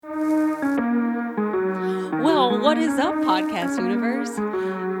Well, what is up, podcast universe?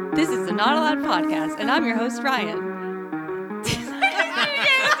 This is the Not Allowed podcast, and I'm your host, Ryan.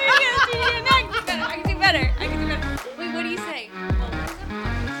 I can do better. Wait, what do you say?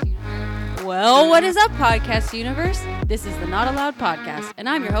 Well, what is up, podcast universe? This is the Not Allowed podcast, and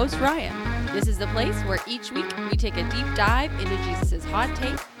I'm your host, Ryan. This is the place where each week we take a deep dive into Jesus' hot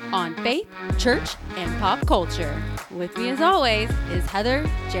take on faith, church, and pop culture. With me, as always, is Heather,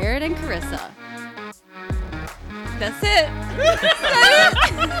 Jared, and Carissa. That's it.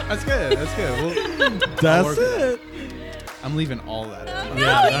 That's good. Well, that's it. I'm leaving all that in.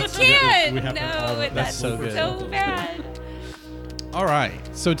 No, you can't. We have to all that. That's so good. So bad. All right.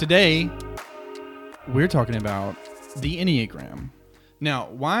 So today we're talking about the Enneagram. Now,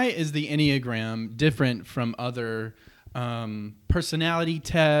 why is the Enneagram different from other personality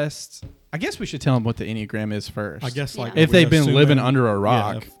tests? I guess we should tell them what the Enneagram is first. I guess if they've been living under a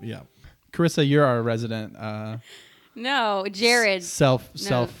rock. Yeah. Carissa, you're our resident No, Jared.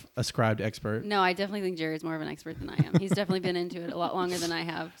 Self-ascribed expert. No, I definitely think Jared's more of an expert than I am. He's definitely been into it a lot longer than I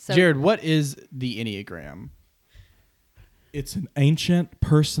have. So, Jared, what is the Enneagram? It's an ancient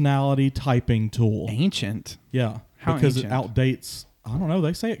personality typing tool. Ancient? Yeah. How because ancient? it outdates, I don't know,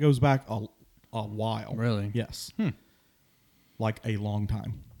 they say it goes back a while. Really? Yes. Like a long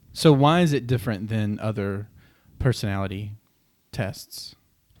time. So why is it different than other personality tests?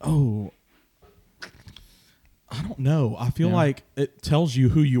 Oh, I don't know. I feel like it tells you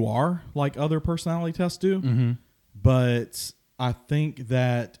who you are, like other personality tests do. Mm-hmm. But I think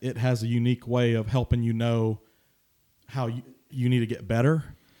that it has a unique way of helping you know how you need to get better.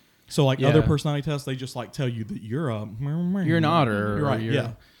 So like other personality tests, they just like tell you that you're an otter. You're right.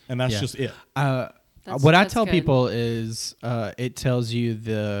 Yeah. And that's just it. What I tell good. people is it tells you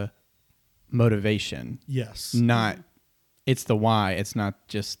the motivation. Yes. Not it's the why. It's not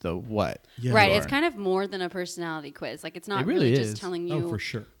just the what. Yeah. right. It's kind of more than a personality quiz. Like, it's not really just telling you for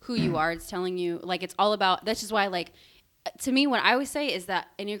sure. who you are. It's telling you, like, it's all about, that's just why, like, to me, what I always say is that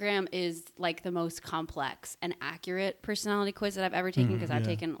Enneagram is like the most complex and accurate personality quiz that I've ever taken, because I've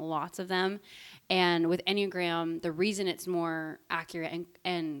taken lots of them. And with Enneagram, the reason it's more accurate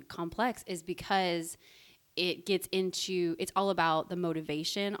and complex is because it gets into, it's all about the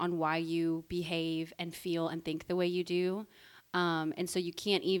motivation on why you behave and feel and think the way you do. And so you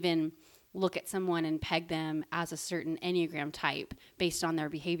can't even look at someone and peg them as a certain Enneagram type based on their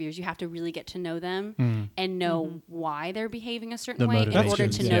behaviors. You have to really get to know them and know why they're behaving a certain way in order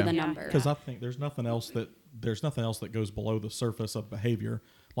to know the number. Because I think there's nothing else that goes below the surface of behavior.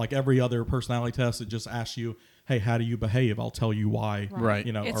 Like every other personality test, it just asks you, hey, how do you behave? I'll tell you why. Right.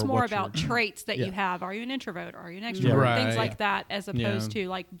 You know, it's or more what about you're- traits that you have. Are you an introvert? Are you an extrovert? Yeah. Right. Things like that, as opposed to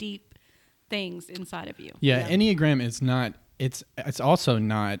like deep things inside of you. Yeah. Enneagram is not. It's also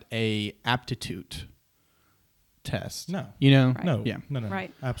not a aptitude test. No. You know. Right. No. Yeah. No.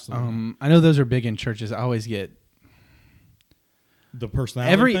 Right. Absolutely. I know those are big in churches. I always get The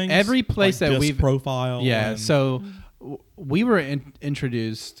personality things, every place like that disc we've profile. Yeah. And, So we were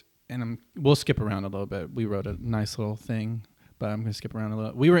introduced, and we'll skip around a little bit. We wrote a nice little thing, but I'm going to skip around a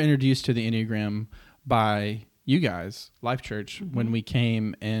little. We were introduced to the Enneagram by you guys, Life Church, when we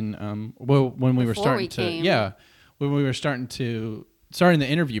came in. When we were starting the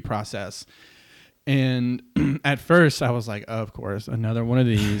interview process. And at first I was like, oh, of course, another one of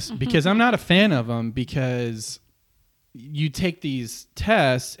these, because I'm not a fan of them, because you take these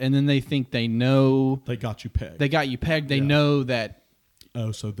tests and then they think they know. they got you pegged. They know that,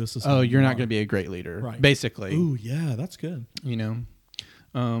 so this is. you're not going to be a great leader, Right. basically. Ooh, yeah, that's good. You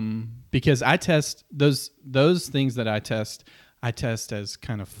know, because I test those things that I test as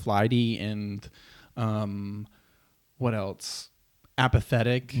kind of flighty and what else?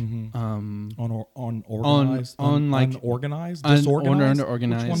 Apathetic, unorganized, unorganized, disorganized.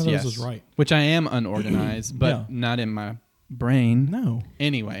 Unorganized, Which one of those yes. is right? Which I am unorganized, but not in my brain. No.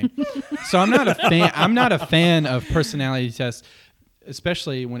 Anyway, so I'm not a fan. I'm not a fan of personality tests,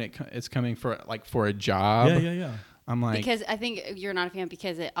 especially when it's coming for a job. Yeah. I'm like, because I think you're not a fan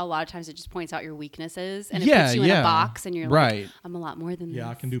because a lot of times it just points out your weaknesses and it Yeah, puts you in yeah. a box and you're Right. like, I'm a lot more than this. Yeah,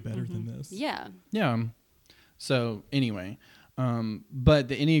 I can do better than this. Yeah. yeah. So anyway, but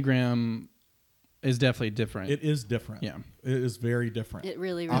the Enneagram is definitely different. It is different. Yeah. It is very different. It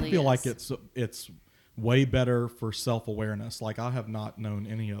really I feel is. like it's way better for self-awareness. Like I have not known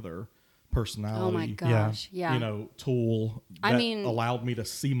any other personality. Oh my gosh. Yeah. You know, tool that allowed me to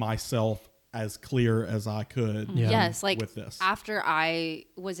see myself as clear as I could. Yeah. Yes, like with this. after I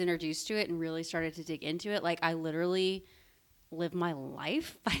was introduced to it and really started to dig into it, like I literally live my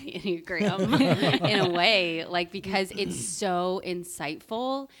life by the Enneagram in a way, like because it's so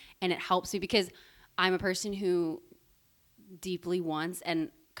insightful and it helps me because I'm a person who deeply wants and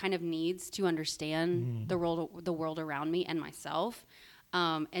kind of needs to understand the world around me and myself.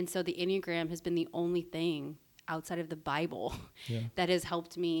 And so the Enneagram has been the only thing outside of the Bible that has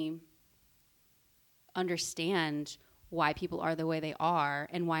helped me understand why people are the way they are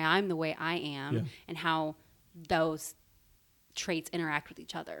and why I'm the way I am and how those traits interact with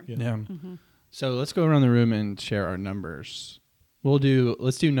each other. So let's go around the room and share our numbers.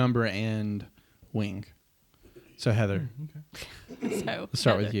 Let's do number and wing. So Heather, So let's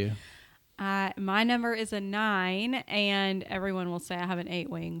start with you. my number is a 9, and everyone will say I have an 8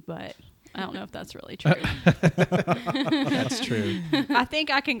 wing, but I don't know if that's really true. That's true. I think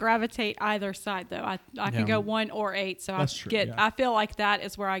I can gravitate either side, though. I can go 1 or 8, so That's true, yeah. I feel like that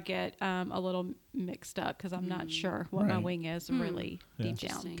is where I get a little mixed up because I'm not sure what my Right. wing is really deep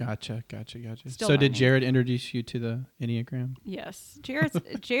down. Interesting. Gotcha. Still So did learning. Jared introduce you to the Enneagram? Yes,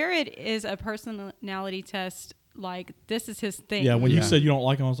 Jared is a personality test. Like, this is his thing. Yeah, when you said you don't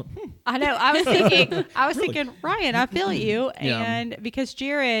like him, I was like, I know. I was thinking, Ryan, I feel you. Yeah. And because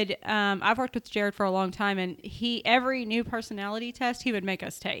Jared, I've worked with Jared for a long time, and every new personality test he would make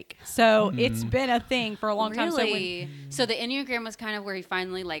us take. So it's been a thing for a long time. Really? So the Enneagram was kind of where he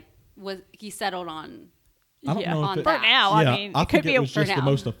finally he settled on. I don't know on if that. For now, yeah, I mean, I it could think be it was for just the now.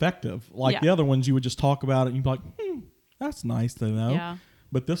 most effective. Like Yeah. the other ones, you would just talk about it and you'd be like, that's nice to know. Yeah.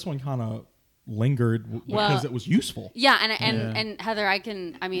 But this one kind of lingered Well, because it was useful. Yeah, and Heather,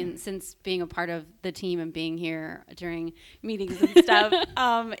 since being a part of the team and being here during meetings and stuff,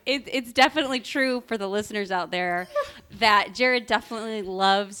 it's definitely true for the listeners out there that Jared definitely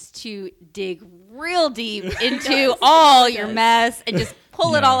loves to dig real deep into all your mess and just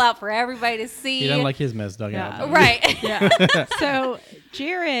pull it all out for everybody to see. He doesn't like his mess dug Yeah. out. Right. Yeah. So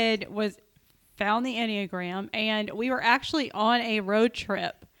Jared found the Enneagram, and we were actually on a road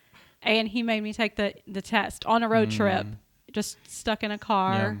trip, and he made me take the test on a road trip, just stuck in a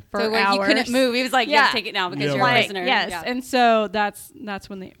car for So where hours. he couldn't move, he was like, "You have to take it now because Yeah, you're right. a prisoner." Yes, Yeah. and so that's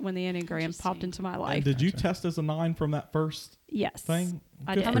when the Enneagram popped into my And life. did you test as a 9 from that first Yes, thing?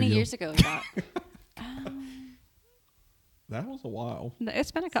 I Good did. How for many you. years ago was that? That was a while.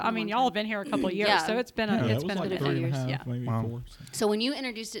 It's been I mean, long y'all have been here a couple of years, Yeah. so it's been Yeah, it's it was been like a few 3 and a years, half, yeah. maybe Wow. 4. So when you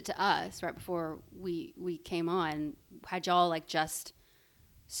introduced it to us right before we came on, had y'all just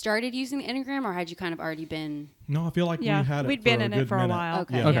started using the Enneagram, or had you kind of already been? No, I feel like Yeah, we had it we'd for been a in good it for minute. a while.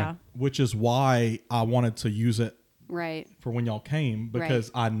 Okay. Yeah. Okay. Yeah. Which is why I wanted to use it Right. for when y'all came,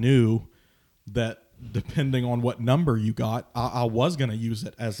 because Right. I knew that depending on what number you got, I was going to use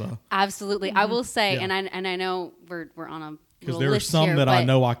it as a, Absolutely. I will say, Yeah. and I know we're on a because little there are list some here, that I but-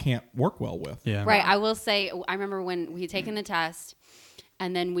 know I can't work well with. Yeah. Right. I will say, I remember when we had taken the test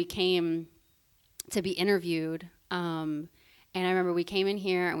and then we came to be interviewed. And I remember we came in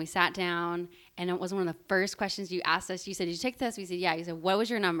here and we sat down, and it was one of the first questions you asked us. You said, "Did you take the test?" We said, "Yeah." You said, "What was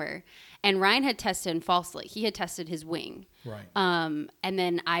your number?" And Ryan had tested falsely. He had tested his wing. Right. And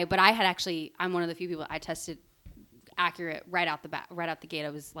then I'm one of the few people I tested accurate right out the gate. I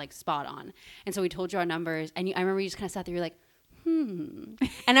was spot on. And so we told you our numbers, and I remember you just kind of sat there. You're like, and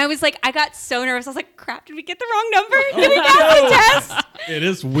I was like, I got so nervous. I was like, crap, did we get the wrong number? Did we pass the test? It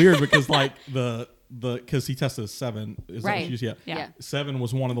is weird because because he tested 7. Is Right. that what you- Yeah. 7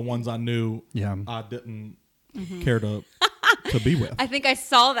 was one of the ones I knew Yeah. I didn't care to be with. I think I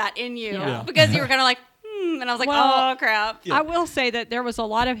saw that in you Yeah. because you were kind of like, and I was like, Well, oh crap. Yeah. I will say that there was a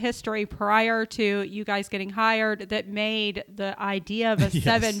lot of history prior to you guys getting hired that made the idea of a Yes.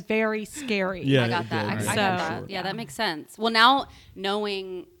 7 very scary. Yeah, I got it that. did. I So- got that. Sure. Yeah, that makes sense. Well, now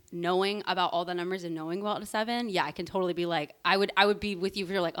knowing about all the numbers and knowing about the 7, yeah, I can totally be like, I would be with you if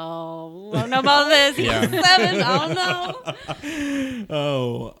you're like, oh, I don't know about this. Yeah. 7, I don't know.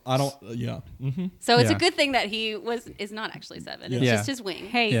 Oh, I don't. Yeah. Mm-hmm. So it's Yeah. a good thing that he is not actually 7. It's Yeah. just his wing.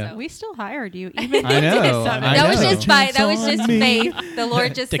 Hey, Yeah. we still hired you, even I know. though you did 7. I That was know. just that was Chance just on me. faith. The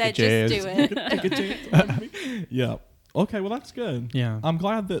Lord just Take a said, just do chance. it. Take a chance on me. Yeah. Okay. Well, that's good. Yeah. I'm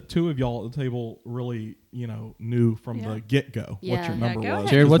glad that 2 of y'all at the table really, knew from Yeah. the get go what Yeah. your Yeah, number go was. ahead.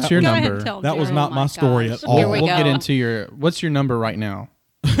 Jared, what's That your was- Go ahead number? and tell That was Jared. not Oh my my story gosh. at all. Here we we'll go. get into what's your number right now?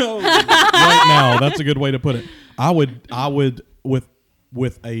 Right now, that's a good way to put it. I would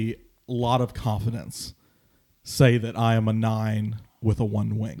with a lot of confidence say that I am a 9 with a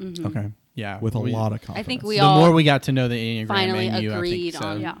 1 wing. Mm-hmm. Okay. Yeah. With a We- lot of confidence. I think we the all more we got to know the Enneagram finally and you, agreed I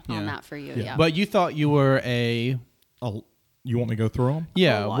think so. on that for you. Yeah. Yeah. But you thought you were a You want me to go through them?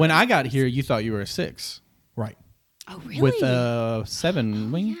 yeah. A lot When of I got here, you thought you were a 6 Right. Oh, really? with a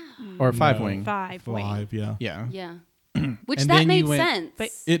 7 wing or a 5 No. wing. 5 wing. 5, yeah. Yeah. Yeah. Which And that then you made went-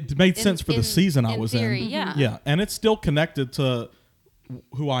 sense. It made sense for the season I in was theory, in. yeah. Yeah, and it's still connected to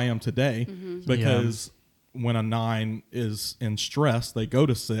who I am today because when a 9 is in stress, they go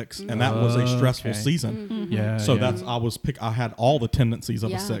to 6, and that was a stressful season. Yeah. So I had all the tendencies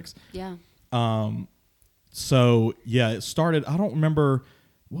of a 6. Yeah. So it started. I don't remember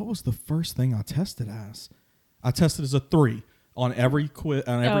what was the first thing I tested as. I tested as a 3 on every quiz,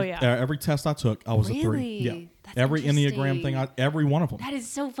 on every test I took. I was a 3. Yeah, that's every Enneagram thing, every one of them. That is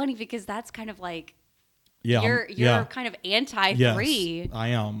so funny because that's kind of like you're kind of anti-3. Yes, I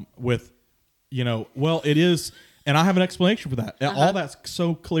am with, well, it is, and I have an explanation for that. All that's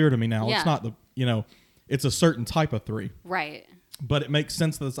so clear to me now. Yeah. It's not it's a certain type of 3, Right? but it makes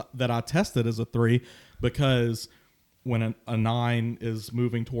sense that I tested as a 3 because when a 9 is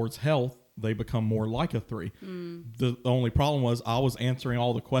moving towards health, they become more like a 3. The only problem was I was answering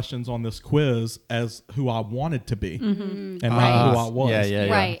all the questions on this quiz as who I wanted to be and not who I was. Yeah.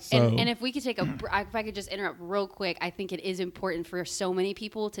 Right. So, and if we could take if I could just interrupt real quick, I think it is important for so many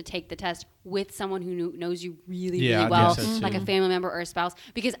people to take the test with someone who knows you really, really well, like a family member or a spouse,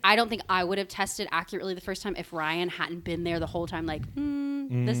 because I don't think I would have tested accurately the first time if Ryan hadn't been there the whole time, like,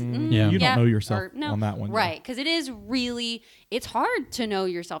 you don't know yourself on that one. Right. Because it is really, it's hard to know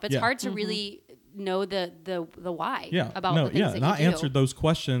yourself. It's hard to really know the why about the things that and you I do. answered those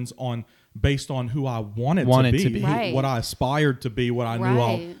questions based on who I wanted to be. Right. What I aspired to be, what I knew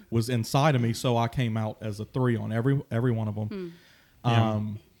Right. was inside of me. So I came out as a 3 on every one of them.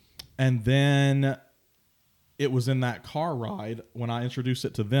 And then it was in that car ride when I introduced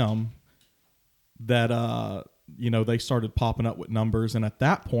it to them that they started popping up with numbers, and at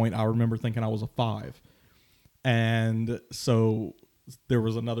that point I remember thinking I was a 5, and so there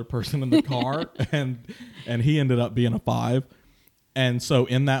was another person in the car and he ended up being a 5. And so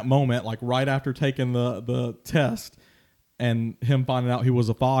in that moment, like right after taking the test and him finding out he was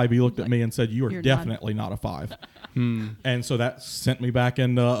a 5, he looked at me and said, "You're definitely not a 5." And so that sent me back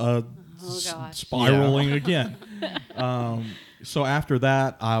into spiraling again. So after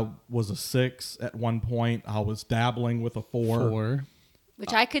that, I was a 6 at one point. I was dabbling with a 4.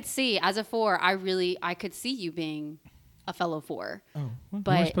 Which I could see as a 4. I could see you being a fellow 4. Oh, well,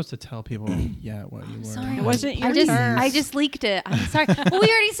 but you were supposed to tell people what you were. Sorry, It wasn't your I just leaked it. I'm sorry. Well, we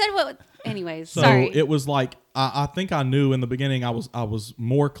already said what. Anyways, so sorry. it was like I think I knew in the beginning. I was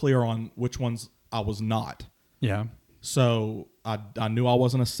more clear on which ones I was not. Yeah. So I knew I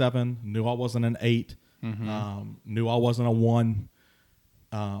wasn't a 7. Knew I wasn't an 8. Knew I wasn't a 1.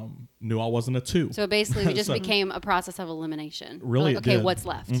 Knew I wasn't a 2. So basically, it just became a process of elimination. Really, like, it okay, did. what's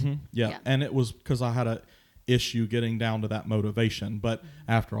left? Yeah, and it was because I had a issue getting down to that motivation. But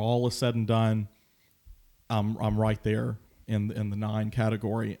after all is said and done, I'm right there in the 9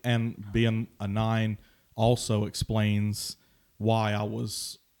 category, and being a 9 also explains why I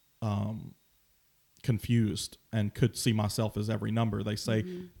was confused and could see myself as every number. They say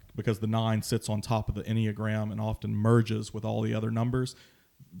because the 9 sits on top of the Enneagram and often merges with all the other numbers,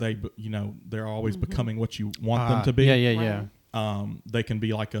 they're always becoming what you want them to be. Yeah. They can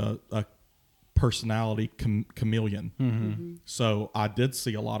be like a personality chameleon. So I did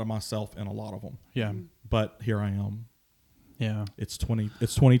see a lot of myself in a lot of them. Yeah. But here I am. Yeah. It's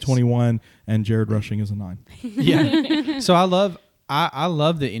 2021 and Jared Rushing is a 9. Yeah. So I love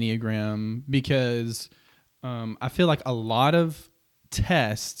the Enneagram because I feel like a lot of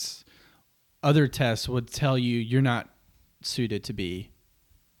other tests would tell you you're not suited to be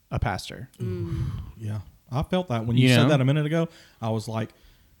a pastor. Yeah. I felt that when you said that a minute ago. I was like,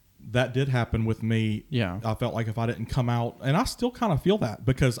 that did happen with me. Yeah. I felt like if I didn't come out, and I still kind of feel that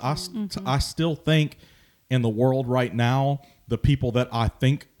because I still think in the world right now, the people that I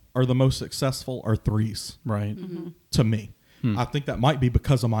think are the most successful are 3s. Right. To me. I think that might be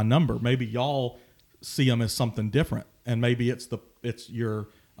because of my number. Maybe y'all see them as something different, and maybe it's your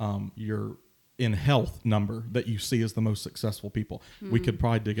in health number that you see as the most successful people. We could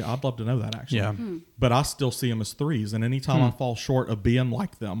probably dig it. I'd love to know that actually. Yeah. But I still see them as 3s, and anytime I fall short of being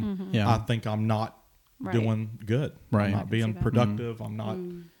like them, I think I'm not doing good. Right. I'm not being productive. I'm not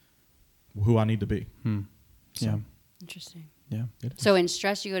who I need to be. So, Yeah. Interesting. Yeah. So in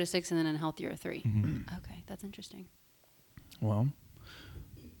stress, you go to 6, and then in health, you're a 3. Okay, that's interesting. Well,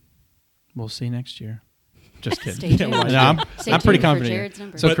 we'll see next year. Just kidding. Stay tuned. No, Stay I'm pretty tuned for confident. Jared's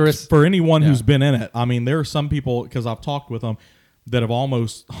number. So, but Chris, for anyone who's been in it, I mean, there are some people, because I've talked with them, that have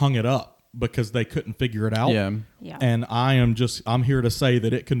almost hung it up because they couldn't figure it out. Yeah. And I'm here to say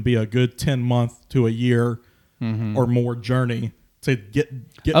that it can be a good 10-month to a year or more journey to get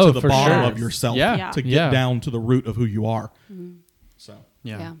to the bottom of yourself, to get down to the root of who you are. So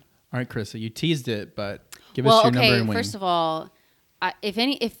yeah. All right, Chris, so you teased it, but give us your number and wing. First of all,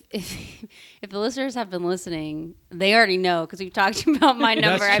 if the listeners have been listening, they already know because we've talked about my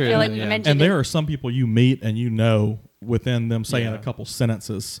number. That's I true, feel like we yeah. mentioned And there it. are some people you meet and within them saying Yeah. a couple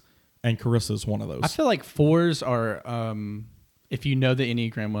sentences, and Carissa's one of those. I feel like 4s are, if you know the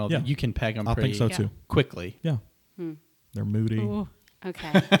Enneagram well, Yeah. then you can peg them I pretty think so too. quickly. Yeah. They're moody, Ooh.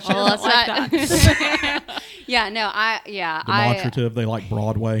 Okay. Well, let's like not. Yeah. No. demonstrative. They like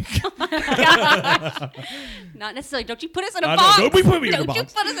Broadway. Not necessarily. Don't you put us in a I know, box? don't put me in a Don't you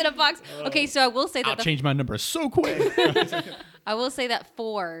box. put us in a box? Okay. So I will say I'll that change my number so quick. I will say that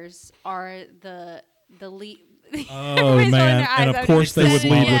 4s are the lead. Oh Everybody's rolling man! their eyes. And of I'm course they would just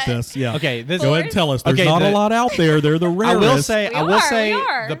lead saying with it. this. Yeah. Okay, this Go ahead and tell us. There's Okay, not a the- lot out there. They're the I rarest. will say, We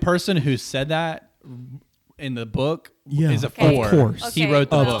are. the person who said that in the book Yeah. is a Okay. 4. Of course. He Okay, wrote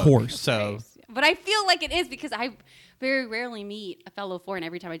the Of book. course. So But I feel like it is because I very rarely meet a fellow 4, and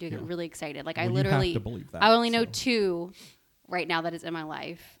every time I do, I get really excited. Like Well, I you have literally, to believe that, I only know so. 2 right now that is in my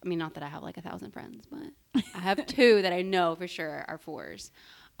life. I mean, not that I have like 1,000 friends, but I have 2 that I know for sure are 4s.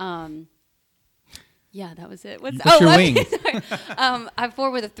 Yeah, that was it. What's your wing? Sorry. I'm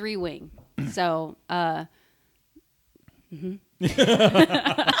 4 with a 3 wing. So, I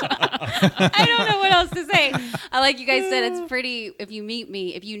don't know what else to say. Like you guys said, it's pretty. If you meet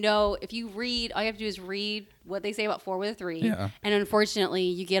me, if you read, all you have to do is read what they say about 4 with a 3. Yeah. And unfortunately,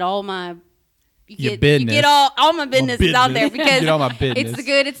 you get all my. Your You business. get all my business is out there business. because Get all my it's business. the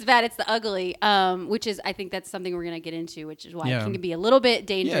good, it's the bad, it's the ugly. Which is, I think that's something we're gonna get into, which is why Yeah. it can be a little bit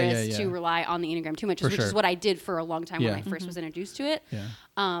dangerous yeah. to rely on the Enneagram too much, For which is sure. what I did for a long time when Yeah. I first was introduced to it. Yeah.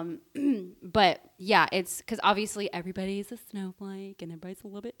 But yeah, it's because obviously everybody's a snowflake and everybody's a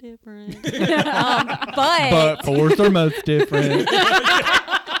little bit different. But 4s are most different.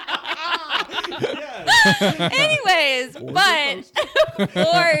 Anyways,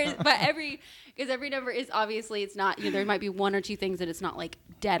 because every number is obviously it's not. There might be 1 or 2 things that it's not like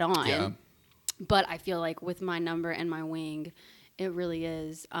dead on. Yeah. But I feel like with my number and my wing, it really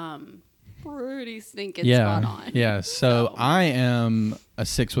is pretty stinking spot on. Yeah. So I am a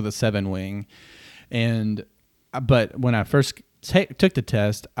 6 with a 7 wing, but when I first took the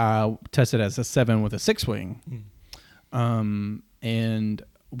test, I tested as a 7 with a 6 wing, and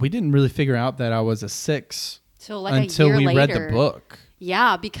we didn't really figure out that I was a 6 So like until a year we later, read the book.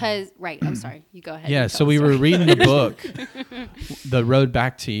 Yeah, because I'm sorry. You go ahead. Yeah, and so tell we the were story. reading the book, The Road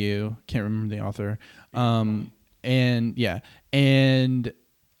Back to You. Can't remember the author.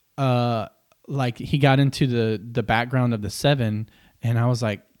 Like he got into the background of the 7, and I was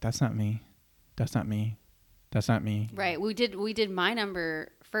like, that's not me. That's not me. That's not me. Right. We did my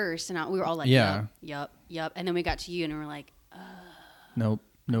number first, and we were all like, Yeah. yep. And then we got to you, and we were like, Nope.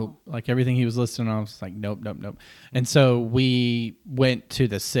 Like everything he was listing, I was like, nope. And so we went to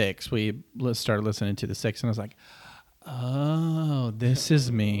the 6. We started listening to the 6, and I was like, oh, this is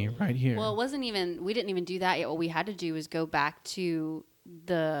me right here. well, it wasn't even. We didn't even do that yet. What we had to do was go back to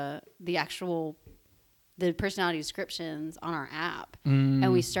the personality descriptions on our app,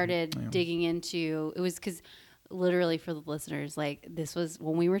 and we started digging into. It was because. Literally for the listeners, like this was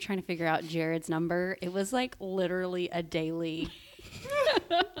when we were trying to figure out Jared's number, it was like literally a daily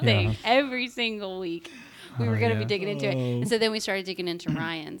thing every single week. We were going to be digging into it. And so then we started digging into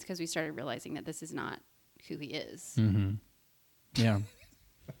Ryan's because we started realizing that this is not who he is. Mm-hmm. Yeah.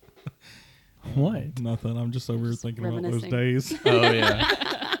 What? Nothing. I'm just over here thinking about those reminiscing. days. Oh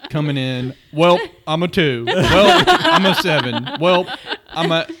yeah. Coming in. Well, I'm a 2. Well, I'm a 7. Well, I'm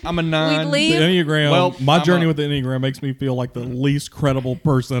a 9. We'd leave. The Enneagram. Well, my I'm journey a- with the Enneagram makes me feel like the least credible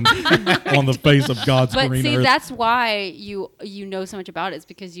person on the face of God's But green see, earth. that's why you know so much about it. Is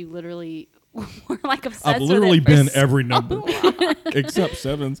because you literally were like obsessed I've with literally it for been so every number except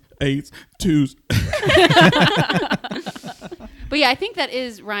 7s, 8s, 2s. But yeah, I think that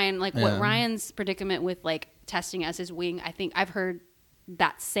is Ryan. Like Yeah. what Ryan's predicament with like testing as his wing. I think I've heard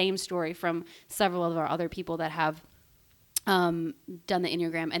that same story from several of our other people that have done the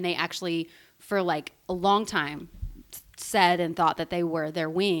Enneagram, and they actually for like a long time said and thought that they were their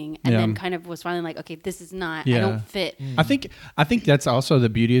wing, and then kind of was finally like, okay, this is not. I don't fit. I think that's also the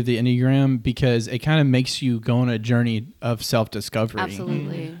beauty of the Enneagram, because it kind of makes you go on a journey of self-discovery.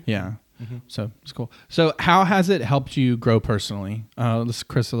 Absolutely. Yeah. So it's cool. So how has it helped you grow personally?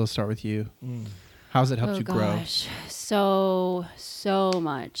 Krista, let's start with you. How's it helped you grow? So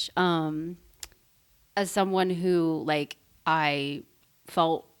much. As someone who like I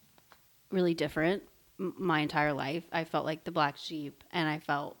felt really different my entire life. I felt like the black sheep, and I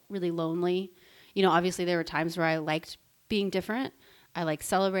felt really lonely. You know, obviously there were times where I liked being different. I like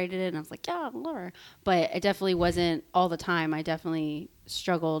celebrated it, and I was like, yeah, I'm lover. But it definitely wasn't all the time. I definitely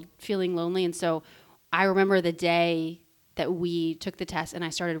struggled feeling lonely. And so I remember the day that we took the test and I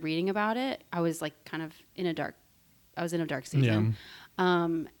started reading about it, I was like kind of in a dark season.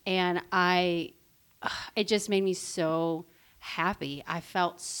 And it just made me so happy. I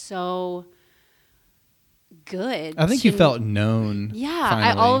felt so good. I think you felt known. Yeah. Finally.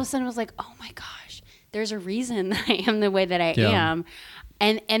 I all of a sudden was like, oh my gosh, there's a reason that I am the way that I am.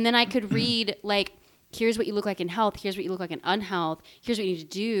 And then I could read like, here's what you look like in health. Here's what you look like in unhealth. Here's what you need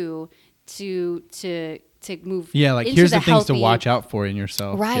to do to move. Yeah. Like into here's the healthy, things to watch out for in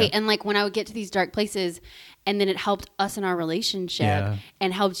yourself. Right. Yeah. And like when I would get to these dark places and then it helped us in our relationship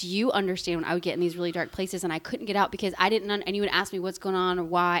and helped you understand when I would get in these really dark places and I couldn't get out because I didn't, and you would ask me what's going on or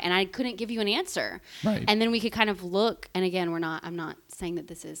why, and I couldn't give you an answer. Right. And then we could kind of look, and again, I'm not saying that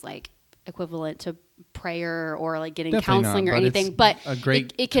this is like equivalent to prayer or like getting Definitely counseling not, or anything, but a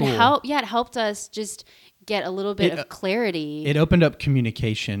great it could tool. help. Yeah. It helped us just get a little bit of clarity. It opened up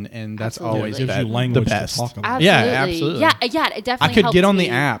communication, and that's Absolutely. always It gives you the language best. to talk about. Absolutely. Yeah, absolutely. Yeah, it definitely I could helped get on me.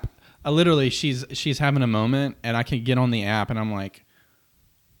 the app. Literally, she's having a moment, and I could get on the app, and I'm like,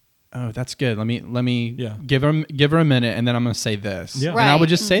 "Oh, that's good. Let me give her a minute, and then I'm gonna say this." Yeah. And I would Right.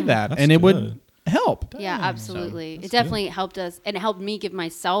 just say that, That's and it good. would help. Yeah, absolutely. It definitely helped us, and it helped me give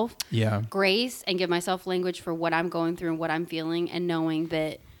myself grace and give myself language for what I'm going through and what I'm feeling, and knowing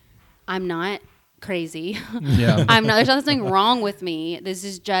that I'm not crazy. Yeah. There's nothing wrong with me. This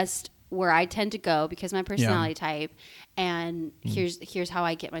is just where I tend to go because my personality type, and here's how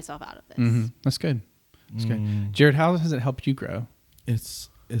I get myself out of this. Mm-hmm. That's good. That's good. Jared, how has it helped you grow? It's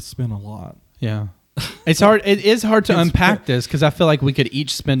been a lot. Yeah. It's hard. It is hard to unpack this because I feel like we could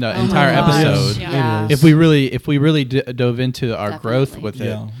each spend an entire gosh. episode Yeah. It is. if we really dove into our growth Definitely. with it.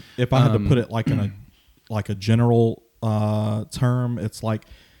 Yeah. If I had to put it like in a general term, it's like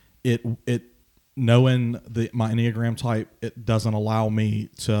it knowing my Enneagram type, it doesn't allow me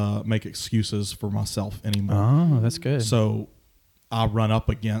to make excuses for myself anymore. Oh, that's good. So I run up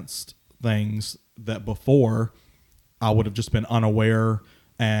against things that before I would have just been unaware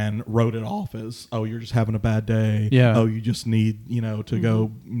and wrote it off as, oh, you're just having a bad day. Yeah. Oh, you just need, to go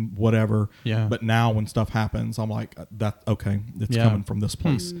whatever. Yeah. But now when stuff happens, I'm like, it's coming from this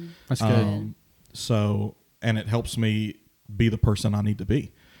place. That's good. So, and it helps me be the person I need to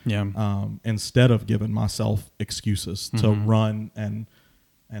be. Yeah. Instead of giving myself excuses to run and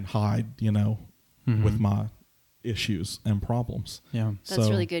hide, with my issues and problems. Yeah. That's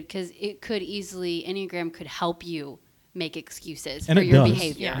really good because Enneagram could help you make excuses And for it your does.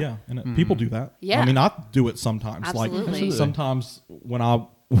 behavior. Yeah, and people do that. Yeah. I mean, I do it sometimes. Absolutely. Like sometimes when I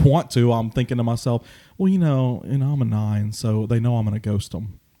want to, I'm thinking to myself, well, I'm a 9, so they know I'm going to ghost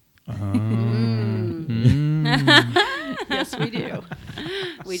them. Yes, we do.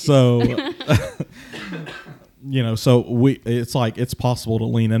 So, it's like it's possible to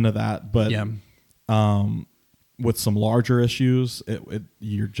lean into that, but with some larger issues,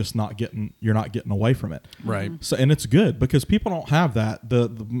 you're not getting away from it. Right. So, and it's good because people don't have that.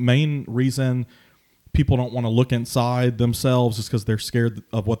 The main reason people don't want to look inside themselves is because they're scared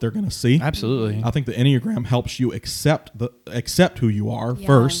of what they're going to see. Absolutely. I think the Enneagram helps you accept who you are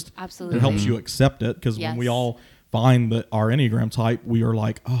first. Absolutely. It helps you accept it because when we all find that our Enneagram type, we are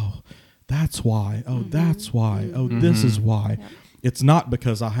like, oh, that's why. Oh, that's why. Oh, this is why. Yep. It's not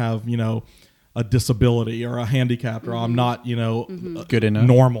because I have, a disability or a handicap or I'm not, good enough,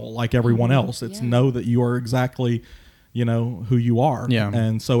 normal like everyone else. It's know that you are exactly, who you are. Yeah.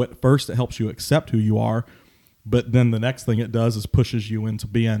 And so at first it helps you accept who you are, but then the next thing it does is pushes you into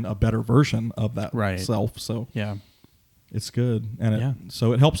being a better version of that self. So it's good. And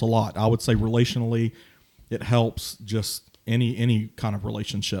so it helps a lot. I would say relationally, it helps just any kind of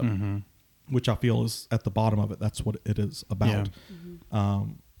relationship, which I feel is at the bottom of it. That's what it is about.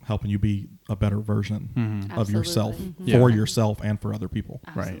 Helping you be a better version of yourself for yourself and for other people.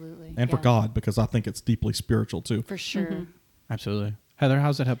 Absolutely. Right. And for God, because I think it's deeply spiritual too. For sure. Absolutely. Heather,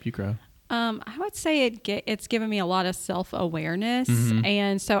 how's it help you grow? I would say it's given me a lot of self-awareness.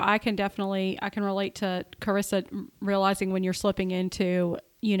 And so I can relate to Carissa realizing when you're slipping into,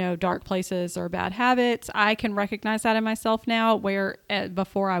 dark places or bad habits. I can recognize that in myself now, where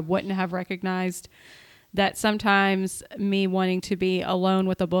before I wouldn't have recognized that sometimes me wanting to be alone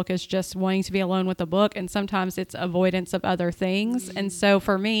with a book is just wanting to be alone with a book. And sometimes it's avoidance of other things. And so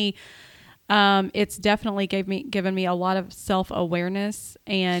for me, it's definitely given me a lot of self-awareness.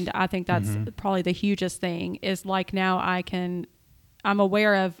 And I think that's probably the hugest thing is like now I'm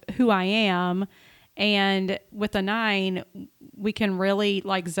aware of who I am. And with a 9, we can really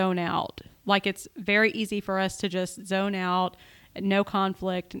like zone out. Like it's very easy for us to just zone out, no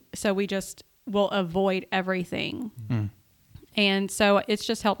conflict. So will avoid everything. And so it's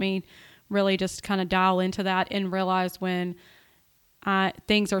just helped me really just kind of dial into that and realize when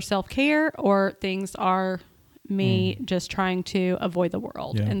things are self-care or things are me just trying to avoid the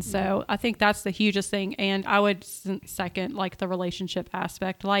world. Yeah. And so I think that's the hugest thing. And I would second like the relationship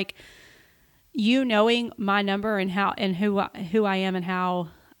aspect, like you knowing my number and how and who I am and how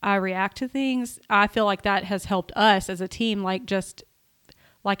I react to things. I feel like that has helped us as a team, like just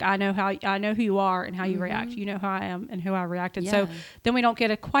like I know who you are and how you react. You know who I am and who I reacted. Yeah. So then we don't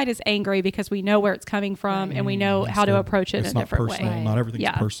get quite as angry because we know where it's coming from and we know how to approach it in a different way. It's not personal. Not everything's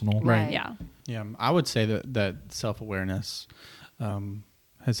personal. Right. Yeah. Yeah, I would say that self-awareness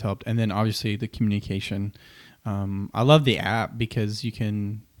has helped, and then obviously the communication. I love the app because you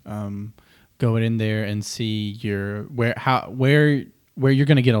can go in there and see where you're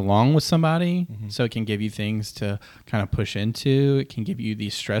going to get along with somebody. So it can give you things to kind of push into. It can give you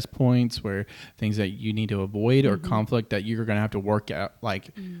these stress points where things that you need to avoid or conflict that you're going to have to work out, like,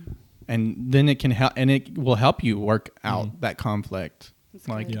 and then it can help, and it will help you work out that conflict. That's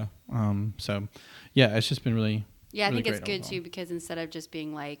Like, good. so yeah, it's just been really, Yeah, I really think it's great good overall. too, because instead of just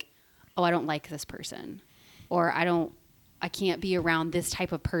being like, oh, I don't like this person, or I can't be around this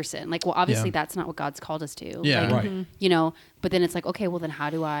type of person. Like, well, obviously that's not what God's called us to. Yeah. Like, Right. you know, but then it's like, okay, well then how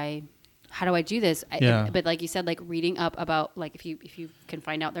do I do this? Yeah. But like you said, like reading up about, like, if you can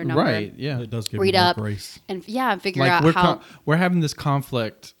find out their number. Right. Yeah. It does give Read you more up grace. And and figure Like out how. we're having this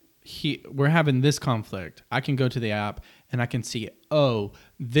conflict. We're having this conflict. I can go to the app and I can see, oh,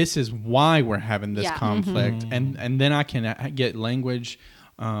 this is why we're having this Yeah. conflict, and then I can get language,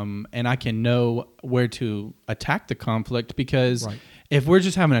 and I can know where to attack the conflict, because Right. if we're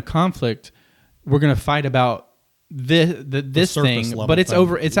just having a conflict, we're gonna fight about this surface thing, level but it's thing.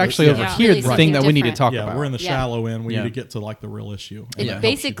 over. It's actually Yeah. over Yeah. here, Really the something thing that we need to different. talk Yeah, about. we're in the Yeah. shallow end. We Yeah. need to get to like the real issue. It And that helps you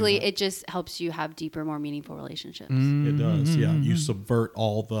do basically, that. it just helps you have deeper, more meaningful relationships. It does, yeah. You subvert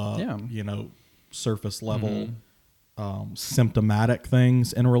all the, Yeah. surface level symptomatic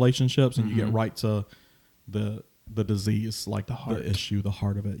things in relationships, and you get right to the disease, like the issue, the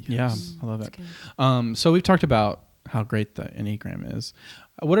heart of it. Yeah, Yes. I love it. good. So we've talked about how great the Enneagram is.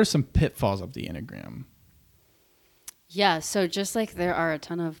 What are some pitfalls of the Enneagram? Yeah, so just like there are a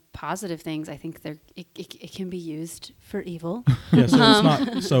ton of positive things, I think it can be used for evil. Yeah, so it's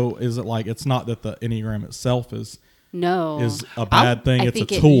not. So is it like it's not that the Enneagram itself is No. a bad thing? I It's a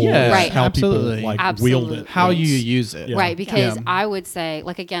think tool. Yeah, It's right. how absolutely. people like Absolutely. wield it. How you It's- use it. Yeah. Right, because Yeah. I would say,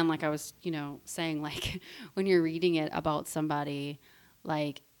 like, again, like I was, saying, like, when you're reading it about somebody,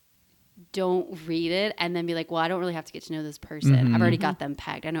 like, don't read it and then be like, well, I don't really have to get to know this person. I've already got them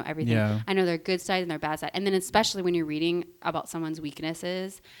pegged. I know everything. Yeah. I know their good side and their bad side. And then especially when you're reading about someone's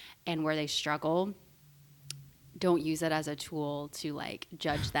weaknesses and where they struggle, don't use it as a tool to, like,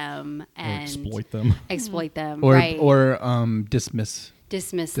 judge them or and exploit them. Or right. dismiss.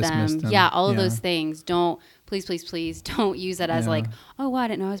 Dismiss dismiss them. them. Yeah, all of Yeah. those things. Don't, please don't use it as Yeah. like, oh, well, I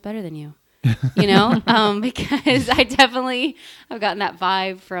didn't know I was better than you. Because I've gotten that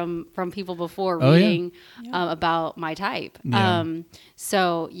vibe from people before Oh, yeah. reading about my type. Yeah.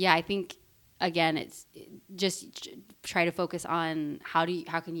 So yeah, I think again, it's just try to focus on how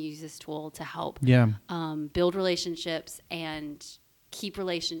can you use this tool to help Yeah. build relationships and keep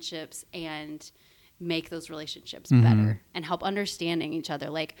relationships and make those relationships better and help understanding each other.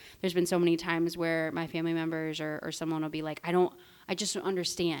 Like there's been so many times where my family members or someone will be like, I just don't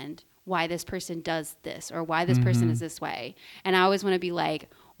understand why this person does this or why this person is this way. And I always want to be like,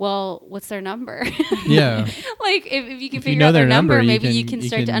 well, what's their number? Yeah. Like if you can If you figure know out their their number, number, maybe you you can can-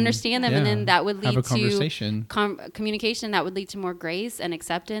 start to understand them, and then that would have lead a conversation. to communication that would lead to more grace and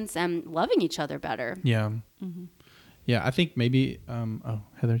acceptance and loving each other better. Yeah. Yeah. I think maybe.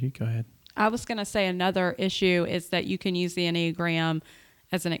 Heather, you go ahead. I was going to say another issue is that you can use the Enneagram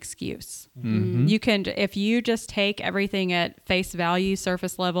as an excuse. You can, if you just take everything at face value,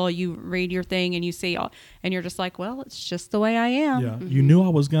 surface level, you read your thing and you see, and you're just like, well, it's just the way I am. Yeah, you knew I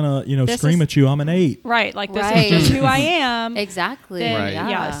was gonna, This scream is- at you. I'm an 8. Right. Like this Right. is just who I am. Exactly. Then, Right.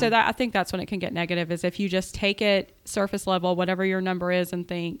 yeah. So that I think that's when it can get negative is if you just take it surface level, whatever your number is, and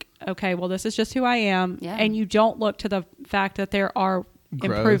think, okay, well, this is just who I am. Yeah. And you don't look to the fact that there are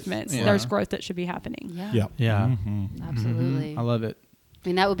Growth. improvements. Yeah. There's growth that should be happening. Yeah. Yeah. Yeah. Absolutely. I love it. I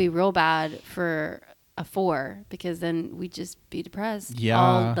mean, that would be real bad for a 4 because then we'd just be depressed Yeah.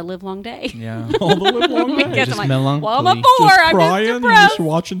 all the live long day. Yeah. All the live long day. Because Just I'm like, melancholy. well, I'm a 4. Just I'm crying. just You're just depressed.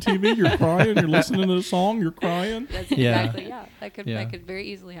 watching TV. You're crying. You're listening to the song. You're crying. That's Yeah. exactly, yeah. That could very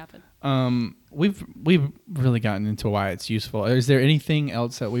easily happen. We've really gotten into why it's useful. Is there anything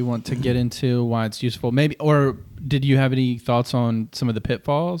else that we want to get into why it's useful? Maybe, or did you have any thoughts on some of the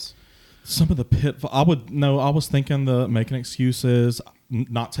pitfalls? Some of the pitfall. I was thinking the making excuses.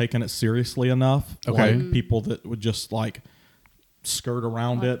 not taking it seriously enough. Okay. Like people that would just like skirt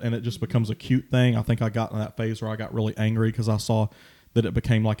around it, and it just becomes a cute thing. I think I got in that phase where I got really angry because I saw that it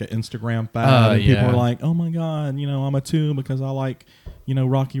became like an Instagram fad, and people were like, "Oh my God, I'm a 2 because I like,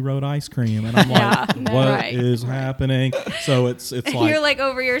 Rocky Road ice cream," and I'm like, "What is happening?" So it's like you're like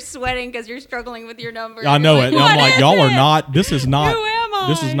over here sweating because you're struggling with your numbers. I know it. I'm like, y'all are not. This is not. Who am I?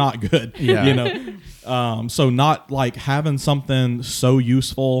 This is not good. Yeah. So not like having something so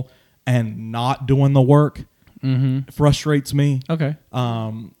useful and not doing the work frustrates me. Okay.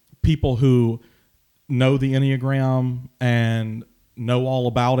 People who know the Enneagram and know all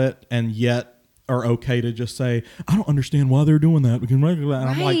about it and yet are okay to just say, I don't understand why they're doing that. And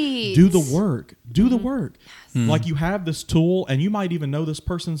I'm like, do the work. Do the work. Yes. Like you have this tool and you might even know this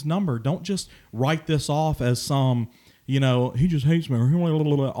person's number. Don't just write this off as some, he just hates me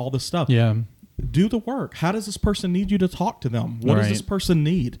or all this stuff. Yeah. Do the work. How does this person need you to talk to them? What does this person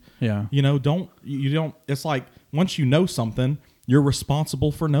need? Yeah. It's like once you know something, you're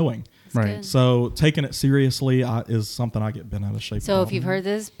responsible for knowing. Right. Good. So taking it seriously is something I get bent out of shape. So if you've heard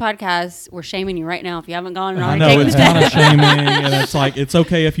this podcast, we're shaming you right now if you haven't gone and I already know taken it's the kind of shaming, and it's like it's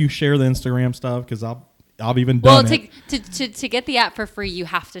okay if you share the Instagram stuff because I've even done it. To get the app for free, you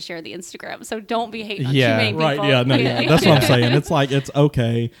have to share the Instagram. So don't be hating on Yeah. too many people. Right? Yeah, no, yeah. That's what I'm saying. It's like it's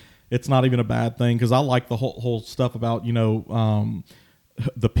okay. It's not even a bad thing because I like the whole stuff about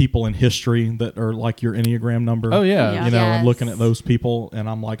the people in history that are like your Enneagram number. Oh yeah. Yeah. And Yes. looking at those people, and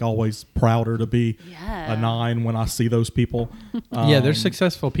I'm like always prouder to be Yeah. a 9 when I see those people. Yeah, there's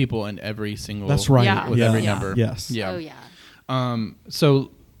successful people in every single. That's right. Yeah. With Yeah. every Yeah. number. Yes. Yeah. Oh yeah.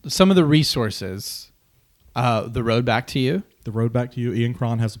 So some of the resources, The Road Back to You. The Road Back to You. Ian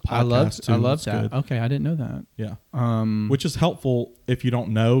Cron has a podcast I too. love It's that. good. Okay, I didn't know that. Yeah. Which is helpful if you don't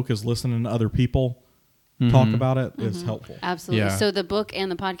know, because listening to other people talk about it is helpful. Absolutely. Yeah. So the book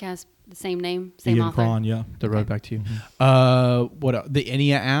and the podcast, the same name, same Ian author. Cron, yeah. The Road Back to You. What else? The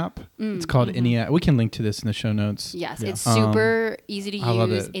Ennea app? It's called Ennea. We can link to this in the show notes. Yes, Yeah. it's super easy to use. I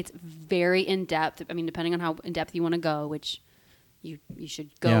love it. It's very in depth. I mean, depending on how in depth you want to go, which you should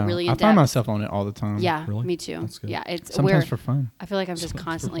go Yeah, really in I depth. find myself on it all the time. Yeah, Really? me too. That's good. Yeah, it's Sometimes for fun. I feel like I'm just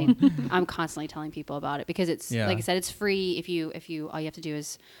constantly I'm constantly telling people about it because it's Yeah. like I said, it's free. If you all you have to do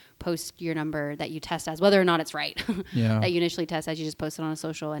is post your number that you test as, whether or not it's right. Yeah. That you initially test as, you just post it on a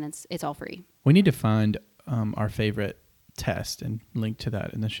social and it's all free. We need to find our favorite test and link to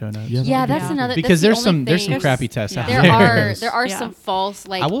that in the show notes. Yeah. Yeah, that'd be that's good. another Because that's the there's only some thing. crappy tests Yeah. out There there. are Yeah. some false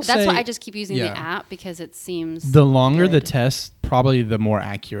I will that's why say- I just keep using yeah. the app because it seems The longer the good. test, probably the more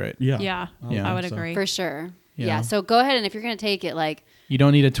accurate. Yeah. Yeah, Yeah. I would So- agree. for sure. Yeah. Yeah. So go ahead and if you're gonna take it, like You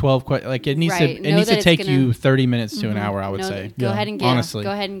don't need a 12 question. Like it needs Right. to. Know It needs that to it's take gonna- you 30 minutes to an hour. I would know say. that- go Yeah. ahead and get Honestly.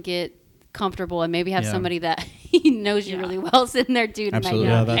 go ahead and get comfortable and maybe have Yeah. somebody that knows you Yeah. really well sitting there doing Absolutely.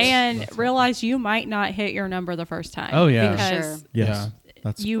 that. Yeah, Yeah. that's- And realize you might not hit your number the first time. Oh, yeah. because Sure. Yes.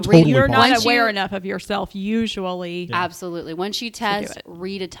 That's you're totally not possible. Once aware you- enough of yourself usually. Yeah. Absolutely. Once you test, it.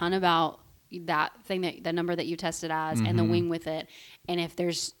 read a ton about that thing that number that you tested as and the wing with it. And if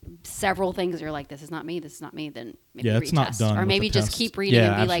there's several things that you're like, this is not me, then maybe Yeah, it's not retest. done Or with maybe the just test. keep reading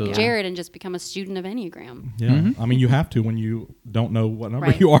Yeah, and be like absolutely. Jared and just become a student of Enneagram. Yeah. I mean, you have to when you don't know what number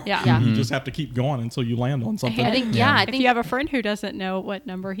Right. you are. Yeah. Yeah. You just have to keep going until you land on something. I think, Yeah. I If think you have a friend who doesn't know what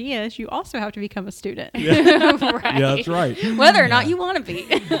number he is, you also have to become a student. right. Yeah, that's right. Whether or not you want to be.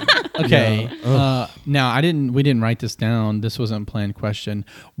 Okay. Yeah. Now we didn't write this down. This wasn't a planned question.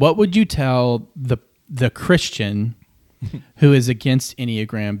 What would you tell the Christian who is against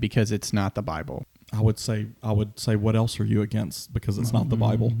Enneagram because it's not the Bible? I would say, what else are you against? Because it's not the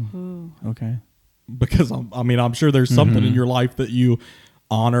Bible. Okay. Because I'm sure there's something in your life that you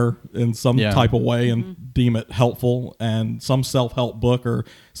honor in some Yeah. type of way and deem it helpful, and some self-help book or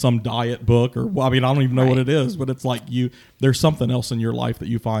some diet book or I don't even know what it is, but it's like there's something else in your life that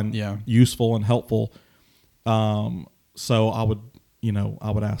you find Yeah. useful and helpful. So I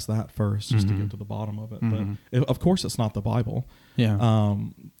would ask that first just to get to the bottom of it. But of course it's not the Bible. Yeah.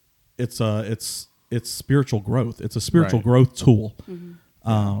 It's spiritual growth. It's a spiritual Right. growth tool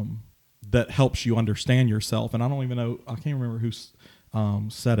that helps you understand yourself. And I don't even know, I can't remember who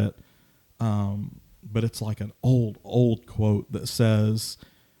said it, but it's like an old quote that says,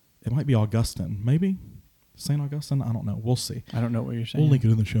 it might be Augustine, maybe St. Augustine. I don't know. We'll see. I don't know what you're saying. We'll link it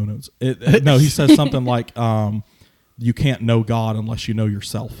in the show notes. No, he says something like, you can't know God unless you know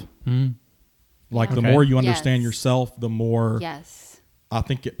yourself. Like the Okay. more you understand Yes. yourself, the more Yes. I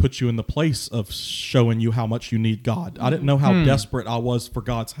think it puts you in the place of showing you how much you need God. I didn't know how desperate I was for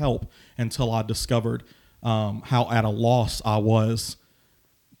God's help until I discovered how at a loss I was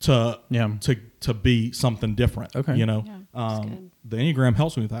to be something different. Okay. You know, good. the Enneagram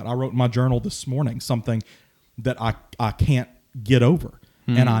helps me with that. I wrote in my journal this morning something that I can't get over,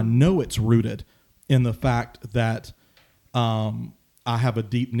 and I know it's rooted in the fact that I have a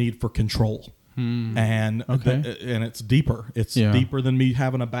deep need for control. And and it's deeper. It's deeper than me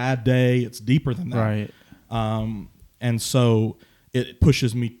having a bad day. It's deeper than that. Right. And so it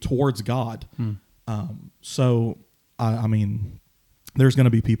pushes me towards God. So I mean, there's going to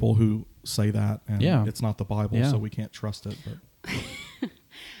be people who say that, and it's not the Bible, so we can't trust it.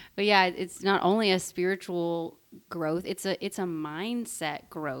 But yeah, it's not only a spiritual growth; it's a mindset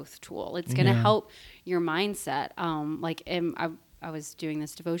growth tool. It's going to help your mindset. I was doing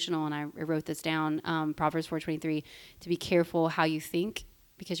this devotional and I wrote this down, Proverbs 4:23, to be careful how you think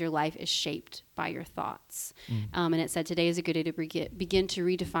because your life is shaped by your thoughts. And it said, today is a good day to begin to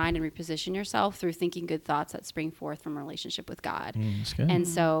redefine and reposition yourself through thinking good thoughts that spring forth from a relationship with God. That's good. And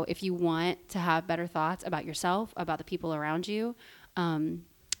so if you want to have better thoughts about yourself, about the people around you, the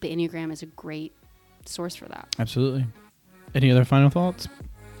Enneagram is a great source for that. Absolutely. Any other final thoughts?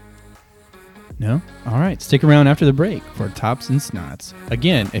 No? All right. Stick around after the break for Tops and Snots.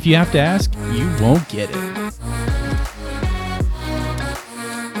 Again, if you have to ask, you won't get it.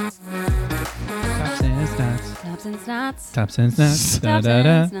 Tops and Snots. Tops and Snots. Tops and Snots. Tops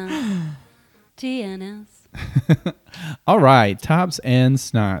and Snots. TNS. All right. Tops and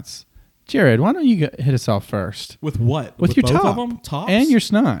Snots. Jared, why don't you hit us off first? With what? With your both top. of them? Tops? And your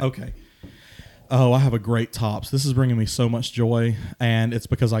snot. Okay. Oh, I have a great tops. This is bringing me so much joy, and it's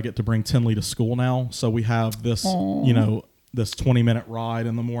because I get to bring Tinley to school now. So we have this, this 20-minute ride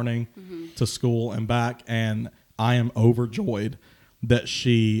in the morning to school and back, and I am overjoyed that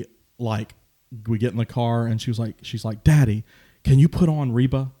she, we get in the car, and she's like, Daddy, can you put on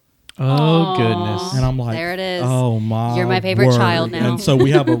Reba? Oh, goodness. And I'm like, there it is. Oh, my You're my favorite word. child now. And so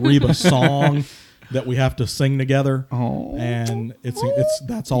we have a Reba song that we have to sing together. Oh. And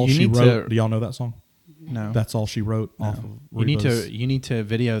that's all You she need wrote. to- Do y'all know that song? No. That's all she wrote off of Reba's. You need to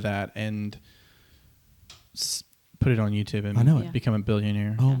video that and put it on YouTube and I know it. become a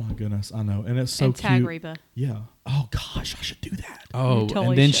billionaire. Oh my goodness, I know. And it's so and cute. tag Reba. Yeah. Oh gosh, I should do that. Oh, totally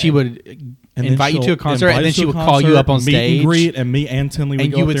and then should. she would And invite you then to a she'll concert, invite and then us she to a would call you concert, up on meet stage, and greet, and me and Tinley would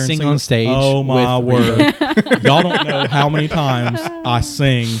and go you up would there and sing on stage. Oh my with word! Reba. Y'all don't know how many times I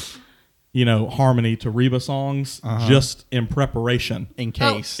sing, harmony to Reba songs just in preparation, in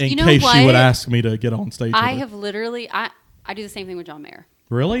case. in You know case she what? would ask me to get on stage. I with her. have literally, I do the same thing with John Mayer.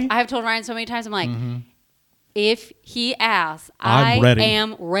 Really? I have told Ryan so many times, I'm like, if he asks, I'm ready.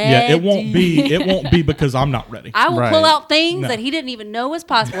 am ready. Yeah, it won't be because I'm not ready. I will Right. pull out things No. that he didn't even know was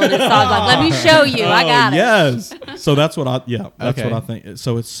possible in his song. Like, let me show you. I got it. Yes. So that's what I. Yeah, that's Okay. what I think.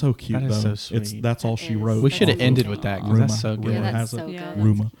 So it's so cute That is though. so sweet. That's all That she is. wrote. We That's should have so ended cool. with that because Rumor. that's so good. Yeah, Rumor that's has so it. good.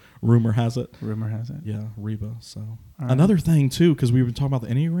 Rumor has it. Rumor has it. Yeah, Reba. So right. another thing too, because we were talking about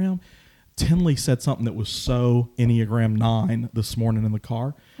the Enneagram. Tinley said something that was so Enneagram 9 this morning in the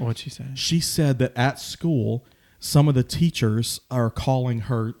car. What'd she say? She said that at school, some of the teachers are calling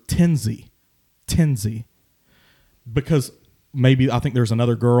her Tinsy, because maybe I think there's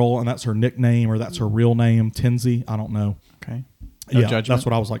another girl and that's her nickname or that's her real name, Tinsy. I don't know. Okay. No Yeah, judgment. that's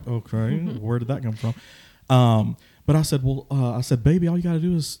what I was like. Okay, where did that come from? But I said, baby, all you got to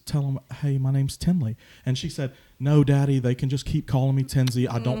do is tell them, hey, my name's Tinley. And she said, no, Daddy, they can just keep calling me Tinsy.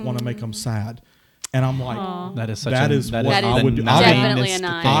 I don't want to make them sad. And I'm like, That is such That a, is that what is I the would do. Definitely a nicest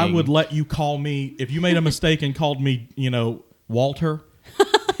 9. I thing. would let you call me if you made a mistake and called me, Walter.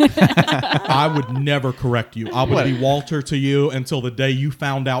 I would never correct you. I would be Walter to you until the day you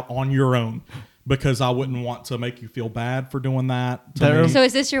found out on your own, because I wouldn't want to make you feel bad for doing that. To me. So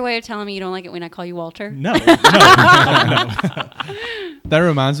is this your way of telling me you don't like it when I call you Walter? No. That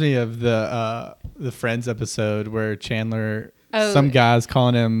reminds me of the Friends episode where Chandler, Oh. some guy's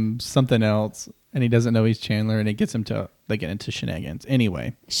calling him something else, and he doesn't know he's Chandler, and it gets him to they get into shenanigans.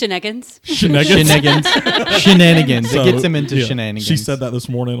 Anyway, Shenanigans. shenanigans. So, it gets him into yeah. shenanigans. She said that this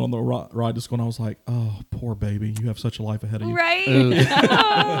morning on the ride to school, and I was like, oh, poor baby. You have such a life ahead of you.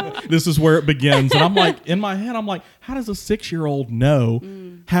 Right? This is where it begins. And I'm like, in my head, I'm like, how does a 6-year-old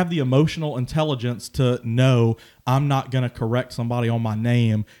have the emotional intelligence to know I'm not going to correct somebody on my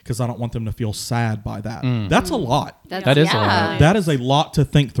name because I don't want them to feel sad by that? That's a lot. That is a lot. That is a lot to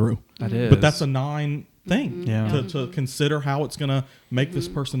think through. That is. But that's a 9 thing Yeah. to consider how it's going to make this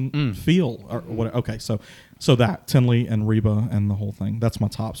person feel. Or what? Okay, so that, Tinley and Reba and the whole thing. That's my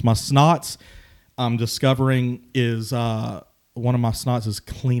tops. My snots, I'm discovering is one of my snots is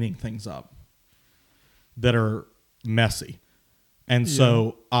cleaning things up that are messy. And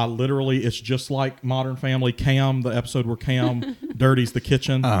so I literally, it's just like Modern Family, Cam, the episode where Cam dirties the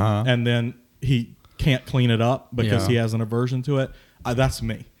kitchen and then he can't clean it up because he has an aversion to it. That's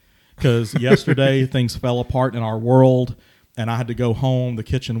me. Because yesterday things fell apart in our world and I had to go home. The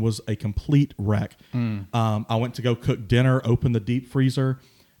kitchen was a complete wreck. I went to go cook dinner, opened the deep freezer,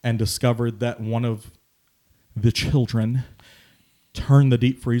 and discovered that one of the children turned the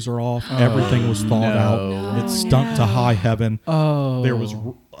deep freezer off. Everything was thawed out. It stunk to high heaven. There was,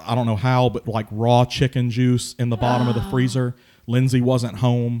 I don't know how, but like raw chicken juice in the bottom of the freezer. Lindsay wasn't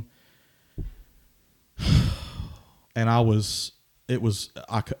home. And I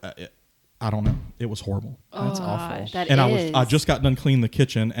don't know. It was horrible. That's awful. I just got done cleaning the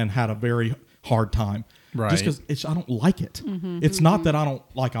kitchen and had a very hard time. Right. Just because I don't like it. It's not that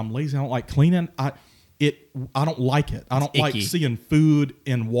I'm lazy. I don't like cleaning. I don't like it. I don't like seeing food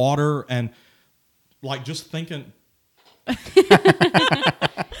in water and like just thinking.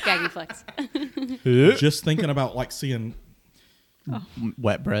 Gaggy flex. Just thinking about like seeing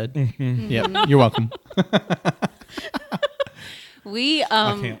wet bread. Yep. You're welcome.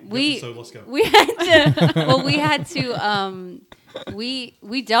 I can't. So let's go.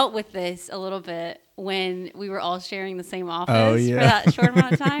 We dealt with this a little bit when we were all sharing the same office for that short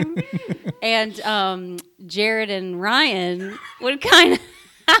amount of time. And Jared and Ryan would kind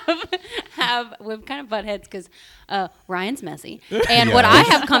of butt heads because Ryan's messy. And what I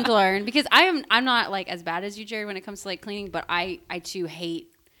have come to learn, because I'm not like as bad as you, Jared, when it comes to like cleaning, but I too hate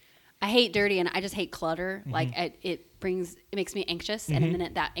dirty and I just hate clutter. Like it makes me anxious, and in a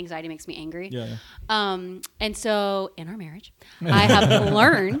minute that anxiety makes me angry. And so in our marriage, I have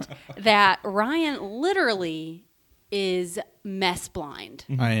learned that Ryan literally is mess blind.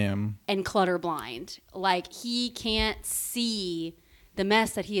 I am. And clutter blind. Like he can't see the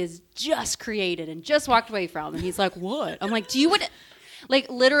mess that he has just created and just walked away from. And he's like, what? I'm like, like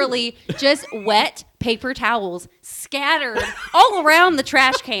literally just wet paper towels scattered all around the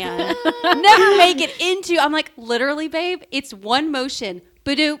trash can. Never make it into. I'm like, literally, babe, it's one motion.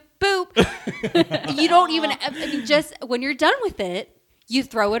 Ba-doop, boop. You don't even, just when you're done with it, you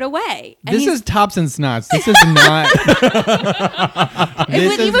throw it away. And this is Tops and Snots. This is not.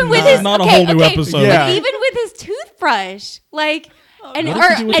 Even with his, not a whole new episode. Yeah. Even with his toothbrush, like. And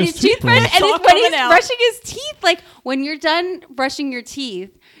his toothbrush, and all when he's coming out. brushing his teeth, like when you're done brushing your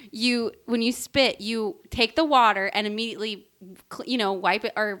teeth, when you spit, you take the water and immediately, wipe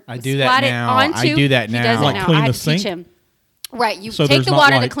it or I do splat that now. it onto. I do that He now. does it Like now. clean I had the to teach sink? him. Right, you So take there's the not,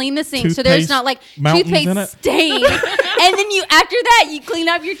 water like, to clean the sink, so there's toothpaste not like mountains in toothpaste it? stain. And then after that, you clean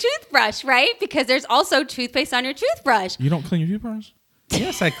up your toothbrush, right? Because there's also toothpaste on your toothbrush. You don't clean your toothbrush?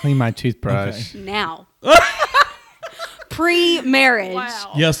 Yes, I clean my toothbrush. Now. Pre-marriage.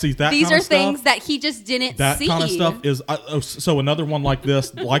 Wow. Yeah, see, These kind are of stuff, things that he just didn't that see. kind of stuff is so another one like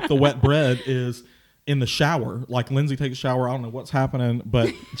this, like the wet bread, is in the shower. Like Lindsay takes a shower. I don't know what's happening,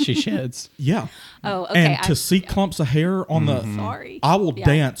 but She sheds. yeah. Oh, okay. And to see clumps of hair on the, Sorry. I will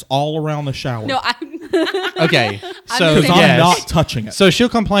dance all around the shower. No, I'm Okay, so because I'm yes. not touching it. So she'll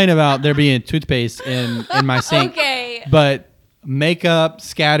complain about there being toothpaste in my sink. okay. But makeup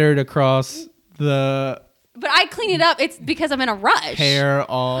scattered across the But I clean it up. It's because I'm in a rush. hair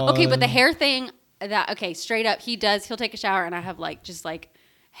all. Okay, but the hair thing, straight up, he'll take a shower and I have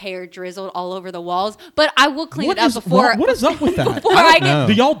hair drizzled all over the walls. But I will clean it up before. What is up with that? Before I don't I get. know.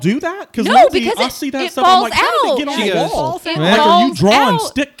 Do y'all do that? No, because I see that it stuff. I'm like, falls how did it out. get She on goes, the wall? It Like, are you falls drawing out.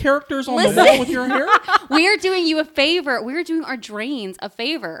 stick characters on Listen. the wall with your hair? We are doing you a favor. We are doing our drains a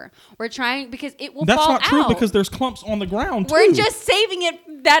favor. We're trying because it will That's fall not true out. because there's clumps on the ground too. We're just saving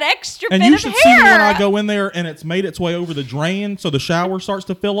it that extra and bit you of should hair. see me when I go in there and it's made its way over the drain, so the shower starts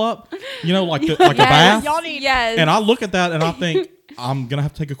to fill up. You know, like a bath. Y'all need Yes. And I look at that and I think I'm gonna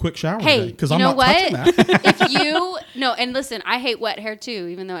have to take a quick shower Hey, today because you I'm know not what? touching that. And listen, I hate wet hair too,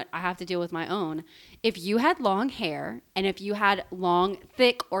 even though I have to deal with my own. If you had long hair and if you had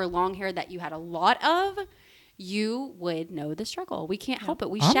thick or long hair that you had a lot of, you would know the struggle. We can't help it.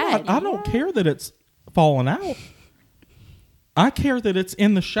 We shed. I don't care that it's falling out. I care that it's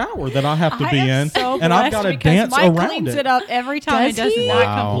in the shower that I have to be in, and I've got to dance Mike around cleans it. it up every time. Does It does he? not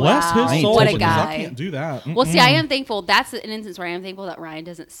Wow. come Bless Wow. his soul, What a because I guy. can't do that. Well, see, I am thankful. That's an instance where I am thankful that Ryan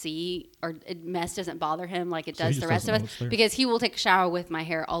doesn't see or mess doesn't bother him like it So he does the just rest of doesn't know us it's there. because he will take a shower with my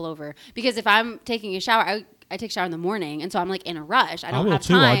hair all over. Because if I'm taking a shower, I take a shower in the morning, and so I'm like in a rush. I don't will have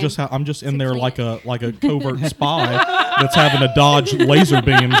too. time. I'm just in to there clean like a covert spy that's having to dodge laser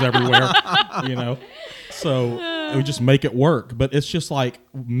beams everywhere. You know, so we just make it work. But it's just like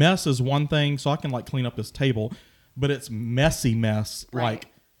mess is one thing, so I can like clean up this table, but it's messy mess. Right. Like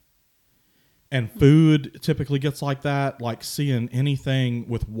And food typically gets like that. Like seeing anything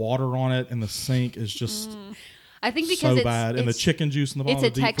with water on it in the sink is just I think because so bad. And the chicken juice in the bottom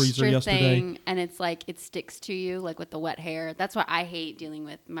of the deep freezer yesterday. Thing, and it's like it sticks to you, like with the wet hair. That's why I hate dealing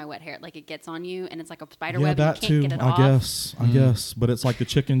with my wet hair. Like it gets on you, and it's like a spider web. Yeah, that and you can't too. get it off. I guess. But it's like the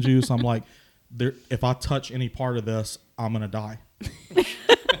chicken juice. I'm like, if I touch any part of this, I'm gonna die.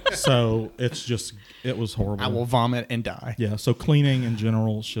 So it was horrible. I will vomit and die. Yeah. So cleaning in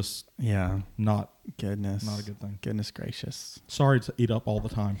general is just not a good thing. Goodness gracious. Sorry to eat up all the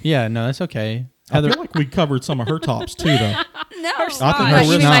time. Yeah, no, that's okay. I feel like we covered some of her tops too, though. No, I think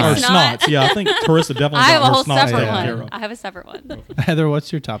You mean my her snot? snots. Yeah, I think Carissa definitely I have got a her whole snots separate taken care one. of. I have a separate one. Heather,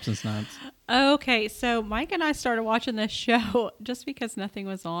 what's your tops and snots? Okay, so Mike and I started watching this show just because nothing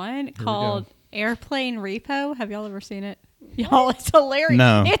was on called Airplane Repo. Have y'all ever seen it? Y'all, it's hilarious.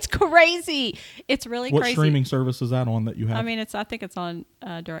 No. It's crazy. It's really What crazy. streaming service is that on that you have? I mean, I think it's on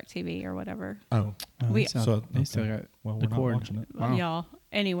DirecTV or whatever. Oh, We- They still got well, we're not record. watching it. Wow. Y'all.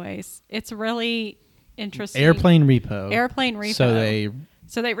 Anyways, it's really interesting. Airplane repo. Airplane Repo.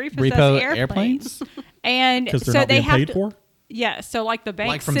 So they repossess repo airplanes. And Because they're so not they being have paid to, for? yeah, so like the bank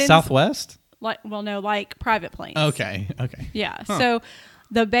like from sends, Southwest? like private planes. Okay. Yeah. Huh. So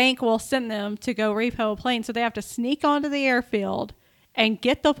the bank will send them to go repo a plane. So they have to sneak onto the airfield and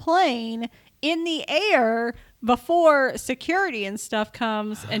get the plane in the air before security and stuff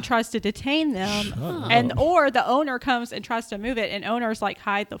comes and tries to detain them. Or the owner comes and tries to move it, and owners like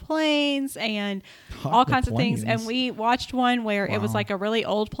hide the planes and all kinds of things. And we watched one where it was like a really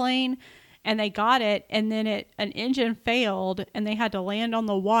old plane, and they got it, and then an engine failed, and they had to land on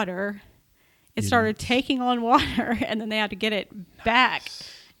the water. It started taking on water, and then they had to get it back.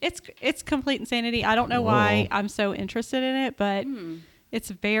 It's complete insanity. I don't know why I'm so interested in it, but it's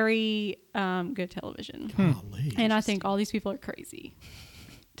very good television. Golly. And I think all these people are crazy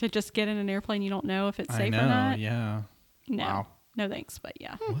to just get in an airplane. You don't know if it's I safe know, or not. yeah. No, Wow. no thanks. But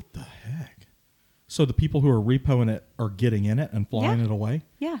yeah, What the heck? So the people who are repoing it are getting in it and flying it away?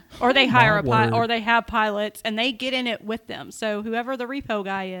 yeah. Or they hire a My pilot, word. or they have pilots, and they get in it with them. So whoever the repo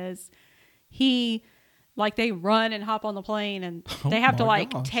guy is, they run and hop on the plane, and they have to my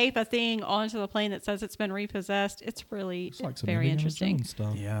gosh. tape a thing onto the plane that says it's been repossessed. It's really It's like some very Indiana interesting. Jones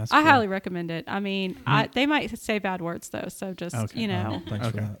stuff. Yeah. That's I cool. highly recommend it. I mean, they might say bad words though, so just Okay. Thanks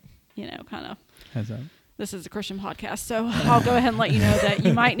for Okay. that. kind of. Heads up. This is a Christian podcast, so I'll go ahead and let you know that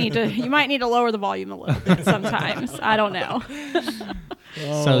you might need to lower the volume a little bit sometimes. I don't know.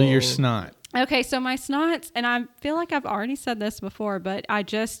 So your snot. Okay, so my snots, and I feel like I've already said this before, but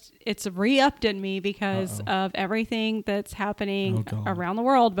it's re-upped in me because of everything that's happening around the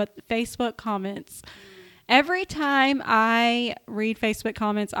world. But Facebook comments, every time I read Facebook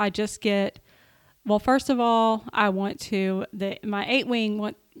comments, I just get, well, first of all, I want to, my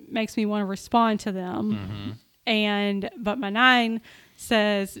 8-wing makes me want to respond to them. But my 9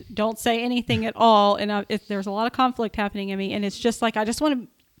 says, don't say anything at all. And there's a lot of conflict happening in me. And it's just like, I just want to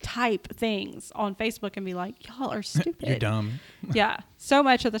type things on Facebook and be like, y'all are stupid. You're dumb. Yeah. So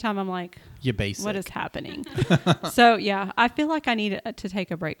much of the time I'm like, You basic. what is happening? So yeah, I feel like I need to take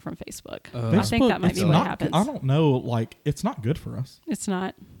a break from Facebook. I think that might be what happens. I don't know. It's not good for us. It's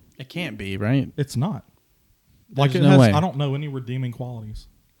not. It can't be, right? It's not. There's no way. I don't know any redeeming qualities.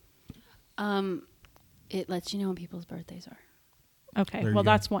 It lets you know when people's birthdays are. Okay. There you Well,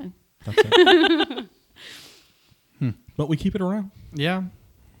 go. that's one. That's it. But we keep it around. Yeah.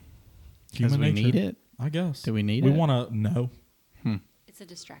 Because Human we nature. need it. I guess. Do we need We it? want to know. It's a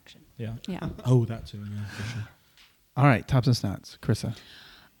distraction. Yeah. Yeah. Oh, that too. Yeah, for sure. All right. Tops and snots. Carissa.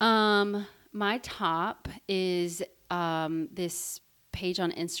 My top is this page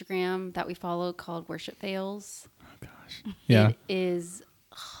on Instagram that we follow called Worship Fails. Oh, gosh. Yeah. It is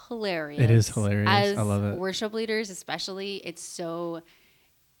hilarious. It is hilarious. As I love it. worship leaders, especially, it's so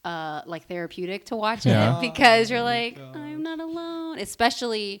therapeutic to watch Yeah. it because you're like, I'm not alone.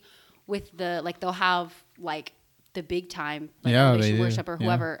 Especially with they'll have the big time Yeah, elevation they do. worship or Yeah.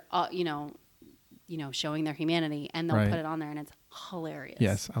 whoever showing their humanity, and they'll Right. put it on there, and it's hilarious.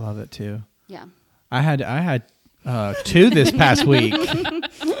 Yes, I love it too. Yeah. I had 2 this past week.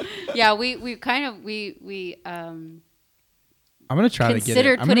 Yeah, we I'm gonna try to get it.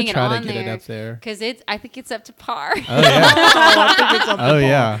 considered I'm gonna putting it try on to get it there up there. because I think it's up to par. Oh yeah. Oh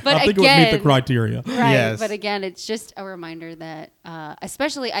yeah. But I think again, it would meet the criteria. right? Yes. But again, it's just a reminder that,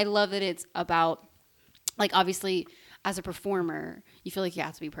 especially, I love that it's about, obviously, as a performer, you feel like you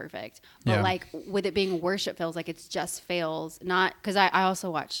have to be perfect. But Yeah. with it being worship fails, it's just fails. Not because I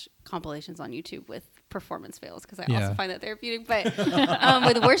also watch compilations on YouTube with performance fails because I Yeah. also find that therapeutic. But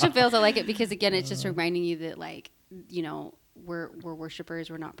with worship fails, I like it because again, it's just reminding you that we're worshipers,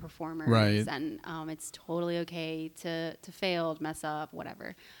 we're not performers, Right. and it's totally okay to fail, to mess up,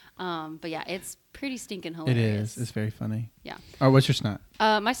 whatever. But yeah, it's pretty stinking It hilarious. is. It's very funny. Yeah. All right, what's your snot?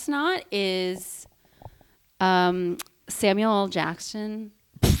 My snot is Samuel L. Jackson.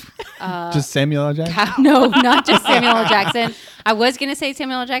 Just Samuel L. Jackson? No, not just Samuel L. Jackson. I was gonna say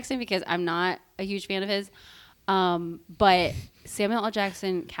Samuel L. Jackson because I'm not a huge fan of his. But Samuel L.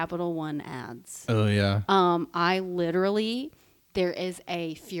 Jackson Capital One ads. Oh, yeah. I literally, there is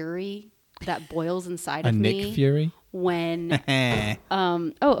a fury that boils inside A of Nick me Fury? when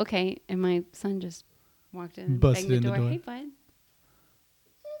oh, okay, and my son just walked in and Busted banged in the door. Hey, bud.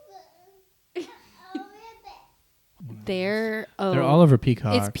 They're all over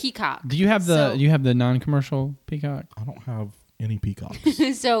Peacock. It's Peacock. Do you have the non-commercial Peacock? I don't have any peacocks.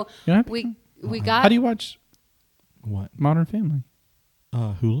 So You don't have we Peacock? got How do you watch What? Modern Family?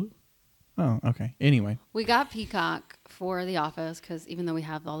 Hulu? Oh, okay. Anyway. we got Peacock for The Office because even though we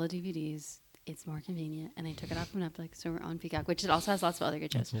have all the DVDs, it's more convenient, and they took it off from Netflix, so we're on Peacock, which it also has lots of other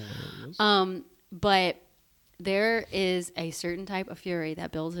good shows. That's hilarious. But there is a certain type of fury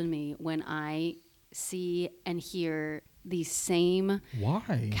that builds in me when I see and hear these same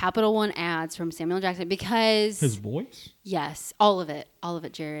Why? Capital One ads from Samuel Jackson because His voice? yes, all of it,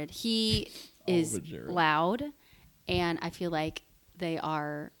 Jared. He is of it, Jared. loud, and I feel like they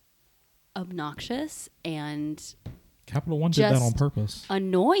are obnoxious and Capital One did that on just purpose.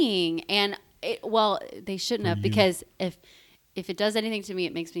 annoying. And they shouldn't have, you. because if it does anything to me,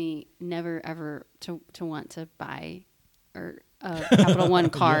 it makes me never ever to want to buy or a Capital One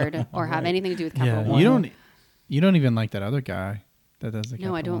card or have anything to do with Capital One. You don't even like that other guy that does the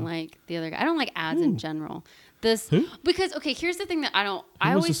No, I Capital don't One. like the other guy. I don't like ads in general. Who? Because okay, here's the thing that I don't. Who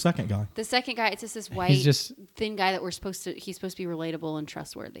I was always the second guy? the second guy. It's just this white, just- thin guy that he's supposed to be relatable and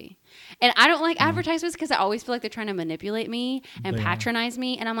trustworthy. And I don't like advertisements because I always feel like they're trying to manipulate me and They are. patronize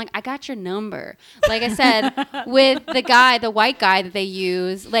me. And I'm like, I got your number. Like I said, with the white guy that they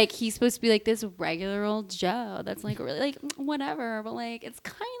use, like he's supposed to be like this regular old Joe that's like really like whatever, but like it's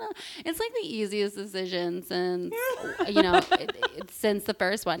like the easiest decision since since the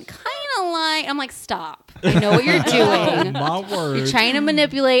first one. Kind of like I'm like, stop. I know what you're doing. My word. You're trying to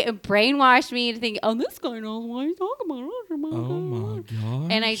manipulate and brainwash me to think, oh, this guy knows what he's talking about. Oh my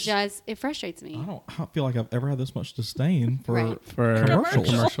gosh. And it frustrates me. I don't feel like I've ever had this much disdain for Right. For commercials.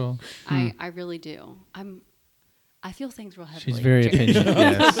 commercial. I really do. I feel things real heavily. She's very opinionated.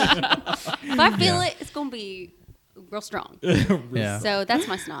 Yes. If I feel it, it's gonna be real strong. Yeah. So that's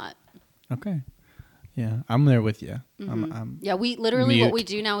my snot. Okay. Yeah, I'm there with you. Mm-hmm. I'm Yeah, we literally Mute. what we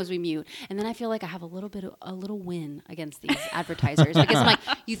do now is we mute, and then I feel like I have a little win against these advertisers because I'm like,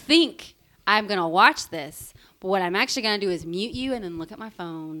 you think I'm gonna watch this, but what I'm actually gonna do is mute you and then look at my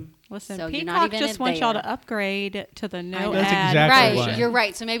phone. Listen, so you're not Peacock even just wants there. y'all to upgrade to the no That's ad. exactly Right, why. you're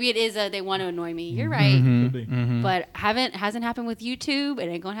right. So maybe it is they want to annoy me. You're right. Could be. But hasn't happened with YouTube. It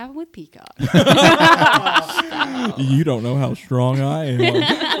ain't gonna happen with Peacock. You don't know how strong I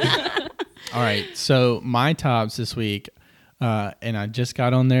am. All right. So my tops this week, and I just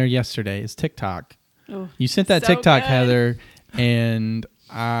got on there yesterday, is TikTok. Ooh, You sent that so TikTok, good. Heather, and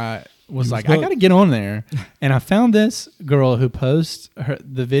I was like, I hooked. got to get on there. And I found this girl who posts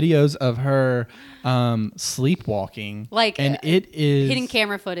the videos of her sleepwalking. Like, and it is Hidden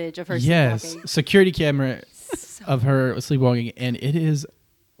camera footage of her yes, sleepwalking. security camera of her sleepwalking, and it is.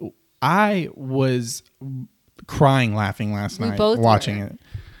 I was crying laughing last We night both watching were. it.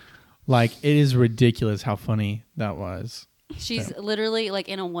 Like, it is ridiculous how funny that was. She's literally like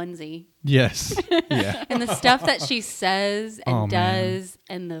in a onesie. Yes. Yeah. And the stuff that she says and Oh, man. does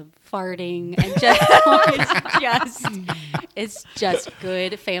and the farting and it's just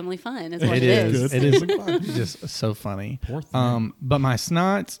good family fun is what it is. It is just so funny. Poor thing. But my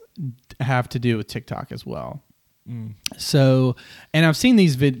snots have to do with TikTok as well. So, and I've seen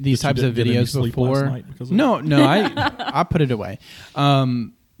these types of get any videos sleep last before. night because of No, I put it away.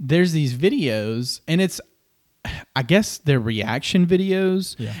 There's these videos, and it's, I guess they're reaction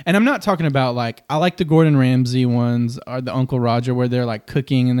videos. Yeah. And I'm not talking about like, I like the Gordon Ramsay ones or the Uncle Roger where they're like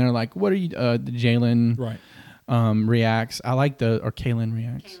cooking and they're like, what are you, the Jalen Right. reacts. I like or Kaylin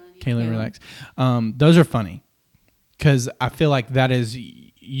reacts. Kaylin Kaylin. reacts. Those are funny because I feel like that is,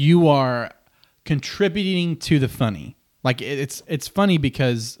 you are contributing to the funny. Like it's funny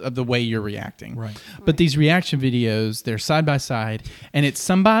because of the way you're reacting. Right. But these reaction videos, they're side by side, and it's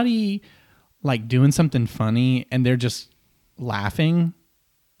somebody like doing something funny, and they're just laughing.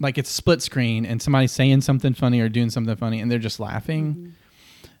 Like it's split screen, and somebody's saying something funny or doing something funny, and they're just laughing.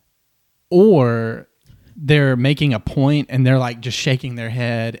 Or they're making a point, and they're like just shaking their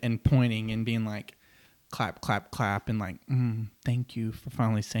head and pointing and being like, clap, clap, clap, and like, thank you for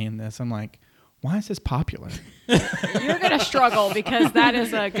finally saying this. I'm like, why is this popular? You're gonna struggle because that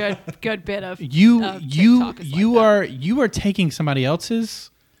is a good bit of You TikTok is like that. are taking somebody else's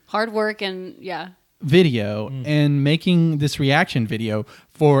Hard work and video and making this reaction video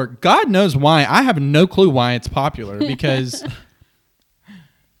for God knows why. I have no clue why it's popular because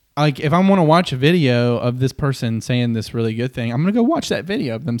like if I want to watch a video of this person saying this really good thing, I'm going to go watch that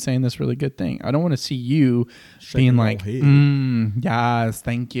video of them saying this really good thing. I don't want to see you being like, yes,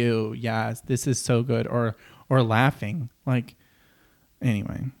 thank you. Yes, this is so good. Or laughing. Like,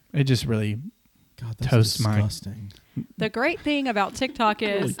 anyway, it just really toasts disgusting. The great thing about TikTok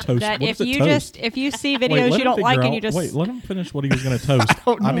is Really that what if does it you toast? if you see Wait, videos let you him don't like figure and out- you just wait, let him finish what he was going to toast.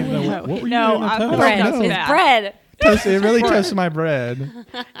 I don't even know. What were you No, going to I'm toast? bread. bread. That's It's bad. bread. It really toasts my bread.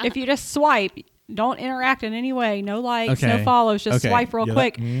 if you just swipe, don't interact in any way. No likes, Okay. no follows. Just Okay. swipe real Yeah,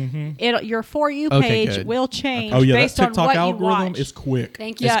 quick. mhm. Your For You Okay, page good. will change Oh, yeah, that based on TikTok what you algorithm watch. is quick.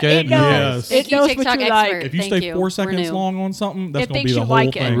 Thank you. Yeah, It's good? it knows. Yes. Thank It you, knows TikTok what you expert. like. If you Thank stay you. 4 We're seconds new. long on something, that's It going to be thinks the you whole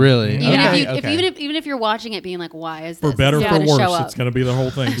like it. thing. Really? Even Okay, even if you're watching it, being like, why is this? For better or It's for gonna show worse, up. it's going to be the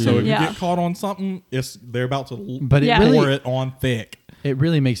whole thing. So if Yeah. you get caught on something, they're about to But it Yeah. really pour it on thick. It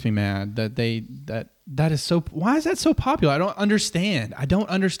really makes me mad that that is so. Why is that so popular? I don't understand.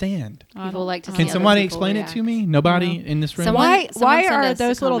 People like to. Can see somebody other people explain react. it to me? Nobody No. in this room. Someone- Why send are us a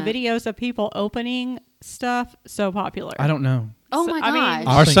those little comment. videos of people opening stuff so popular? I don't know. Oh So, my I mean-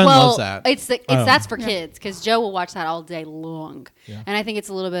 gosh! Our son well, loves that. It's Oh. that's for kids because Joe will watch that all day long, Yeah. and I think it's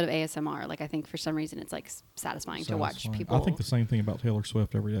a little bit of ASMR. Like I think for some reason it's like satisfying to watch Satisfying. people. I think the same thing about Taylor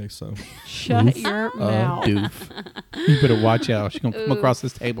Swift every day. So Shut your mouth. Doof. You better watch out. She's gonna come across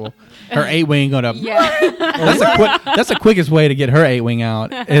this table. Her 8-wing gonna. yeah, That's the quickest way to get her 8-wing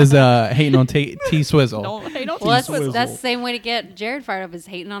out is hating on T Swizzle. Don't hate on well that's Swizzle. that's the same way to get Jared fired up is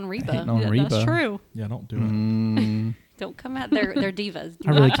hating on Reba. Hating on Yeah, Reba. that's true. yeah, don't do it. Don't come out. They're divas.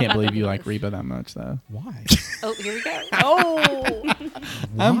 I really can't believe you like Reba that much, though. Why? Oh, here we go. Oh,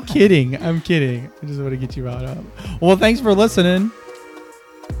 I'm kidding. I just want to get you riled up. Well, thanks for listening.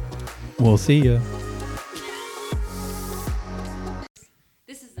 We'll see you.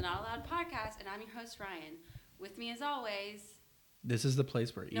 This is the Not Allowed podcast, and I'm your host Ryan. With me, as always. This is the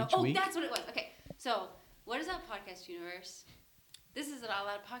place where each week. That's what it was. Okay, so what is up, podcast universe? This is the Not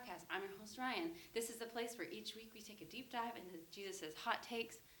Allowed podcast. I'm your host Ryan. This is the place where each week we take a deep dive into Jesus' hot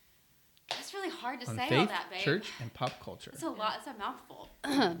takes. That's really hard to on say faith, all that, babe. church, and pop culture. It's a lot. It's a mouthful.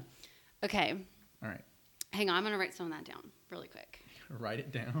 Okay, All right. hang on. I'm gonna write some of that down really quick. Write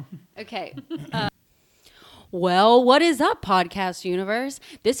it down. Okay. Well, what is up, podcast universe?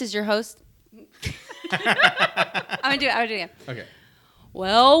 This is your host. I'm gonna do it again. Okay.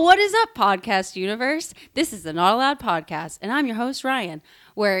 Well, what is up, podcast universe? This is the Not Allowed podcast, and I'm your host, Ryan,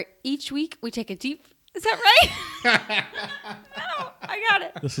 where each week we take a deep... Is that right? No, I got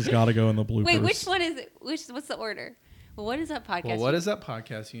it. This has got to go in the bloopers. Wait, which one is it? What's the order? Well, what is up, podcast? Well, what is up,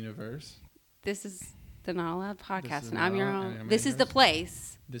 podcast universe? This is the Not Allowed This podcast, is and Not I'm your Allowed, own... and I'm This your is the host.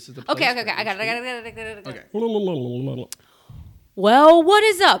 place. This is the place. Okay, for I got each week. it. Okay. Well, what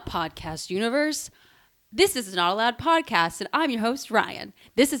is up, podcast universe? This is the Not Allowed podcast, and I'm your host, Ryan.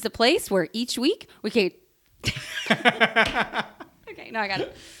 This is the place where each week we can... Okay, now I got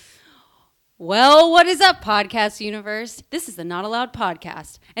it. Well, what is up, podcast universe? This is the Not Allowed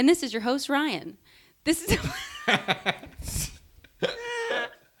podcast, and this is your host, Ryan. This is...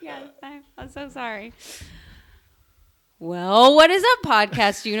 Yeah, I'm so sorry. Well, what is up,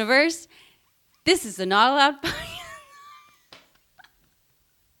 podcast universe? This is the Not Allowed podcast.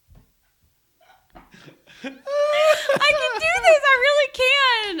 I can do this. I really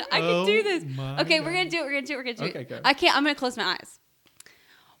can. I can do this. Okay, we're gonna do it. We're gonna do it. Okay, go. I can't. I'm gonna close my eyes.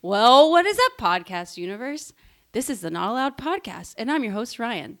 Well, what is up, podcast universe? This is the Not Allowed podcast, and I'm your host,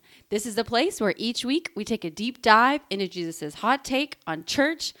 Ryan. This is the place where each week we take a deep dive into Jesus' hot take on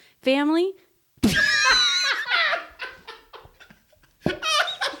church, family.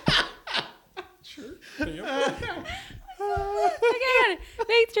 Okay, I got it.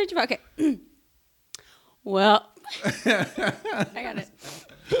 Thanks, church. Okay. Well, I got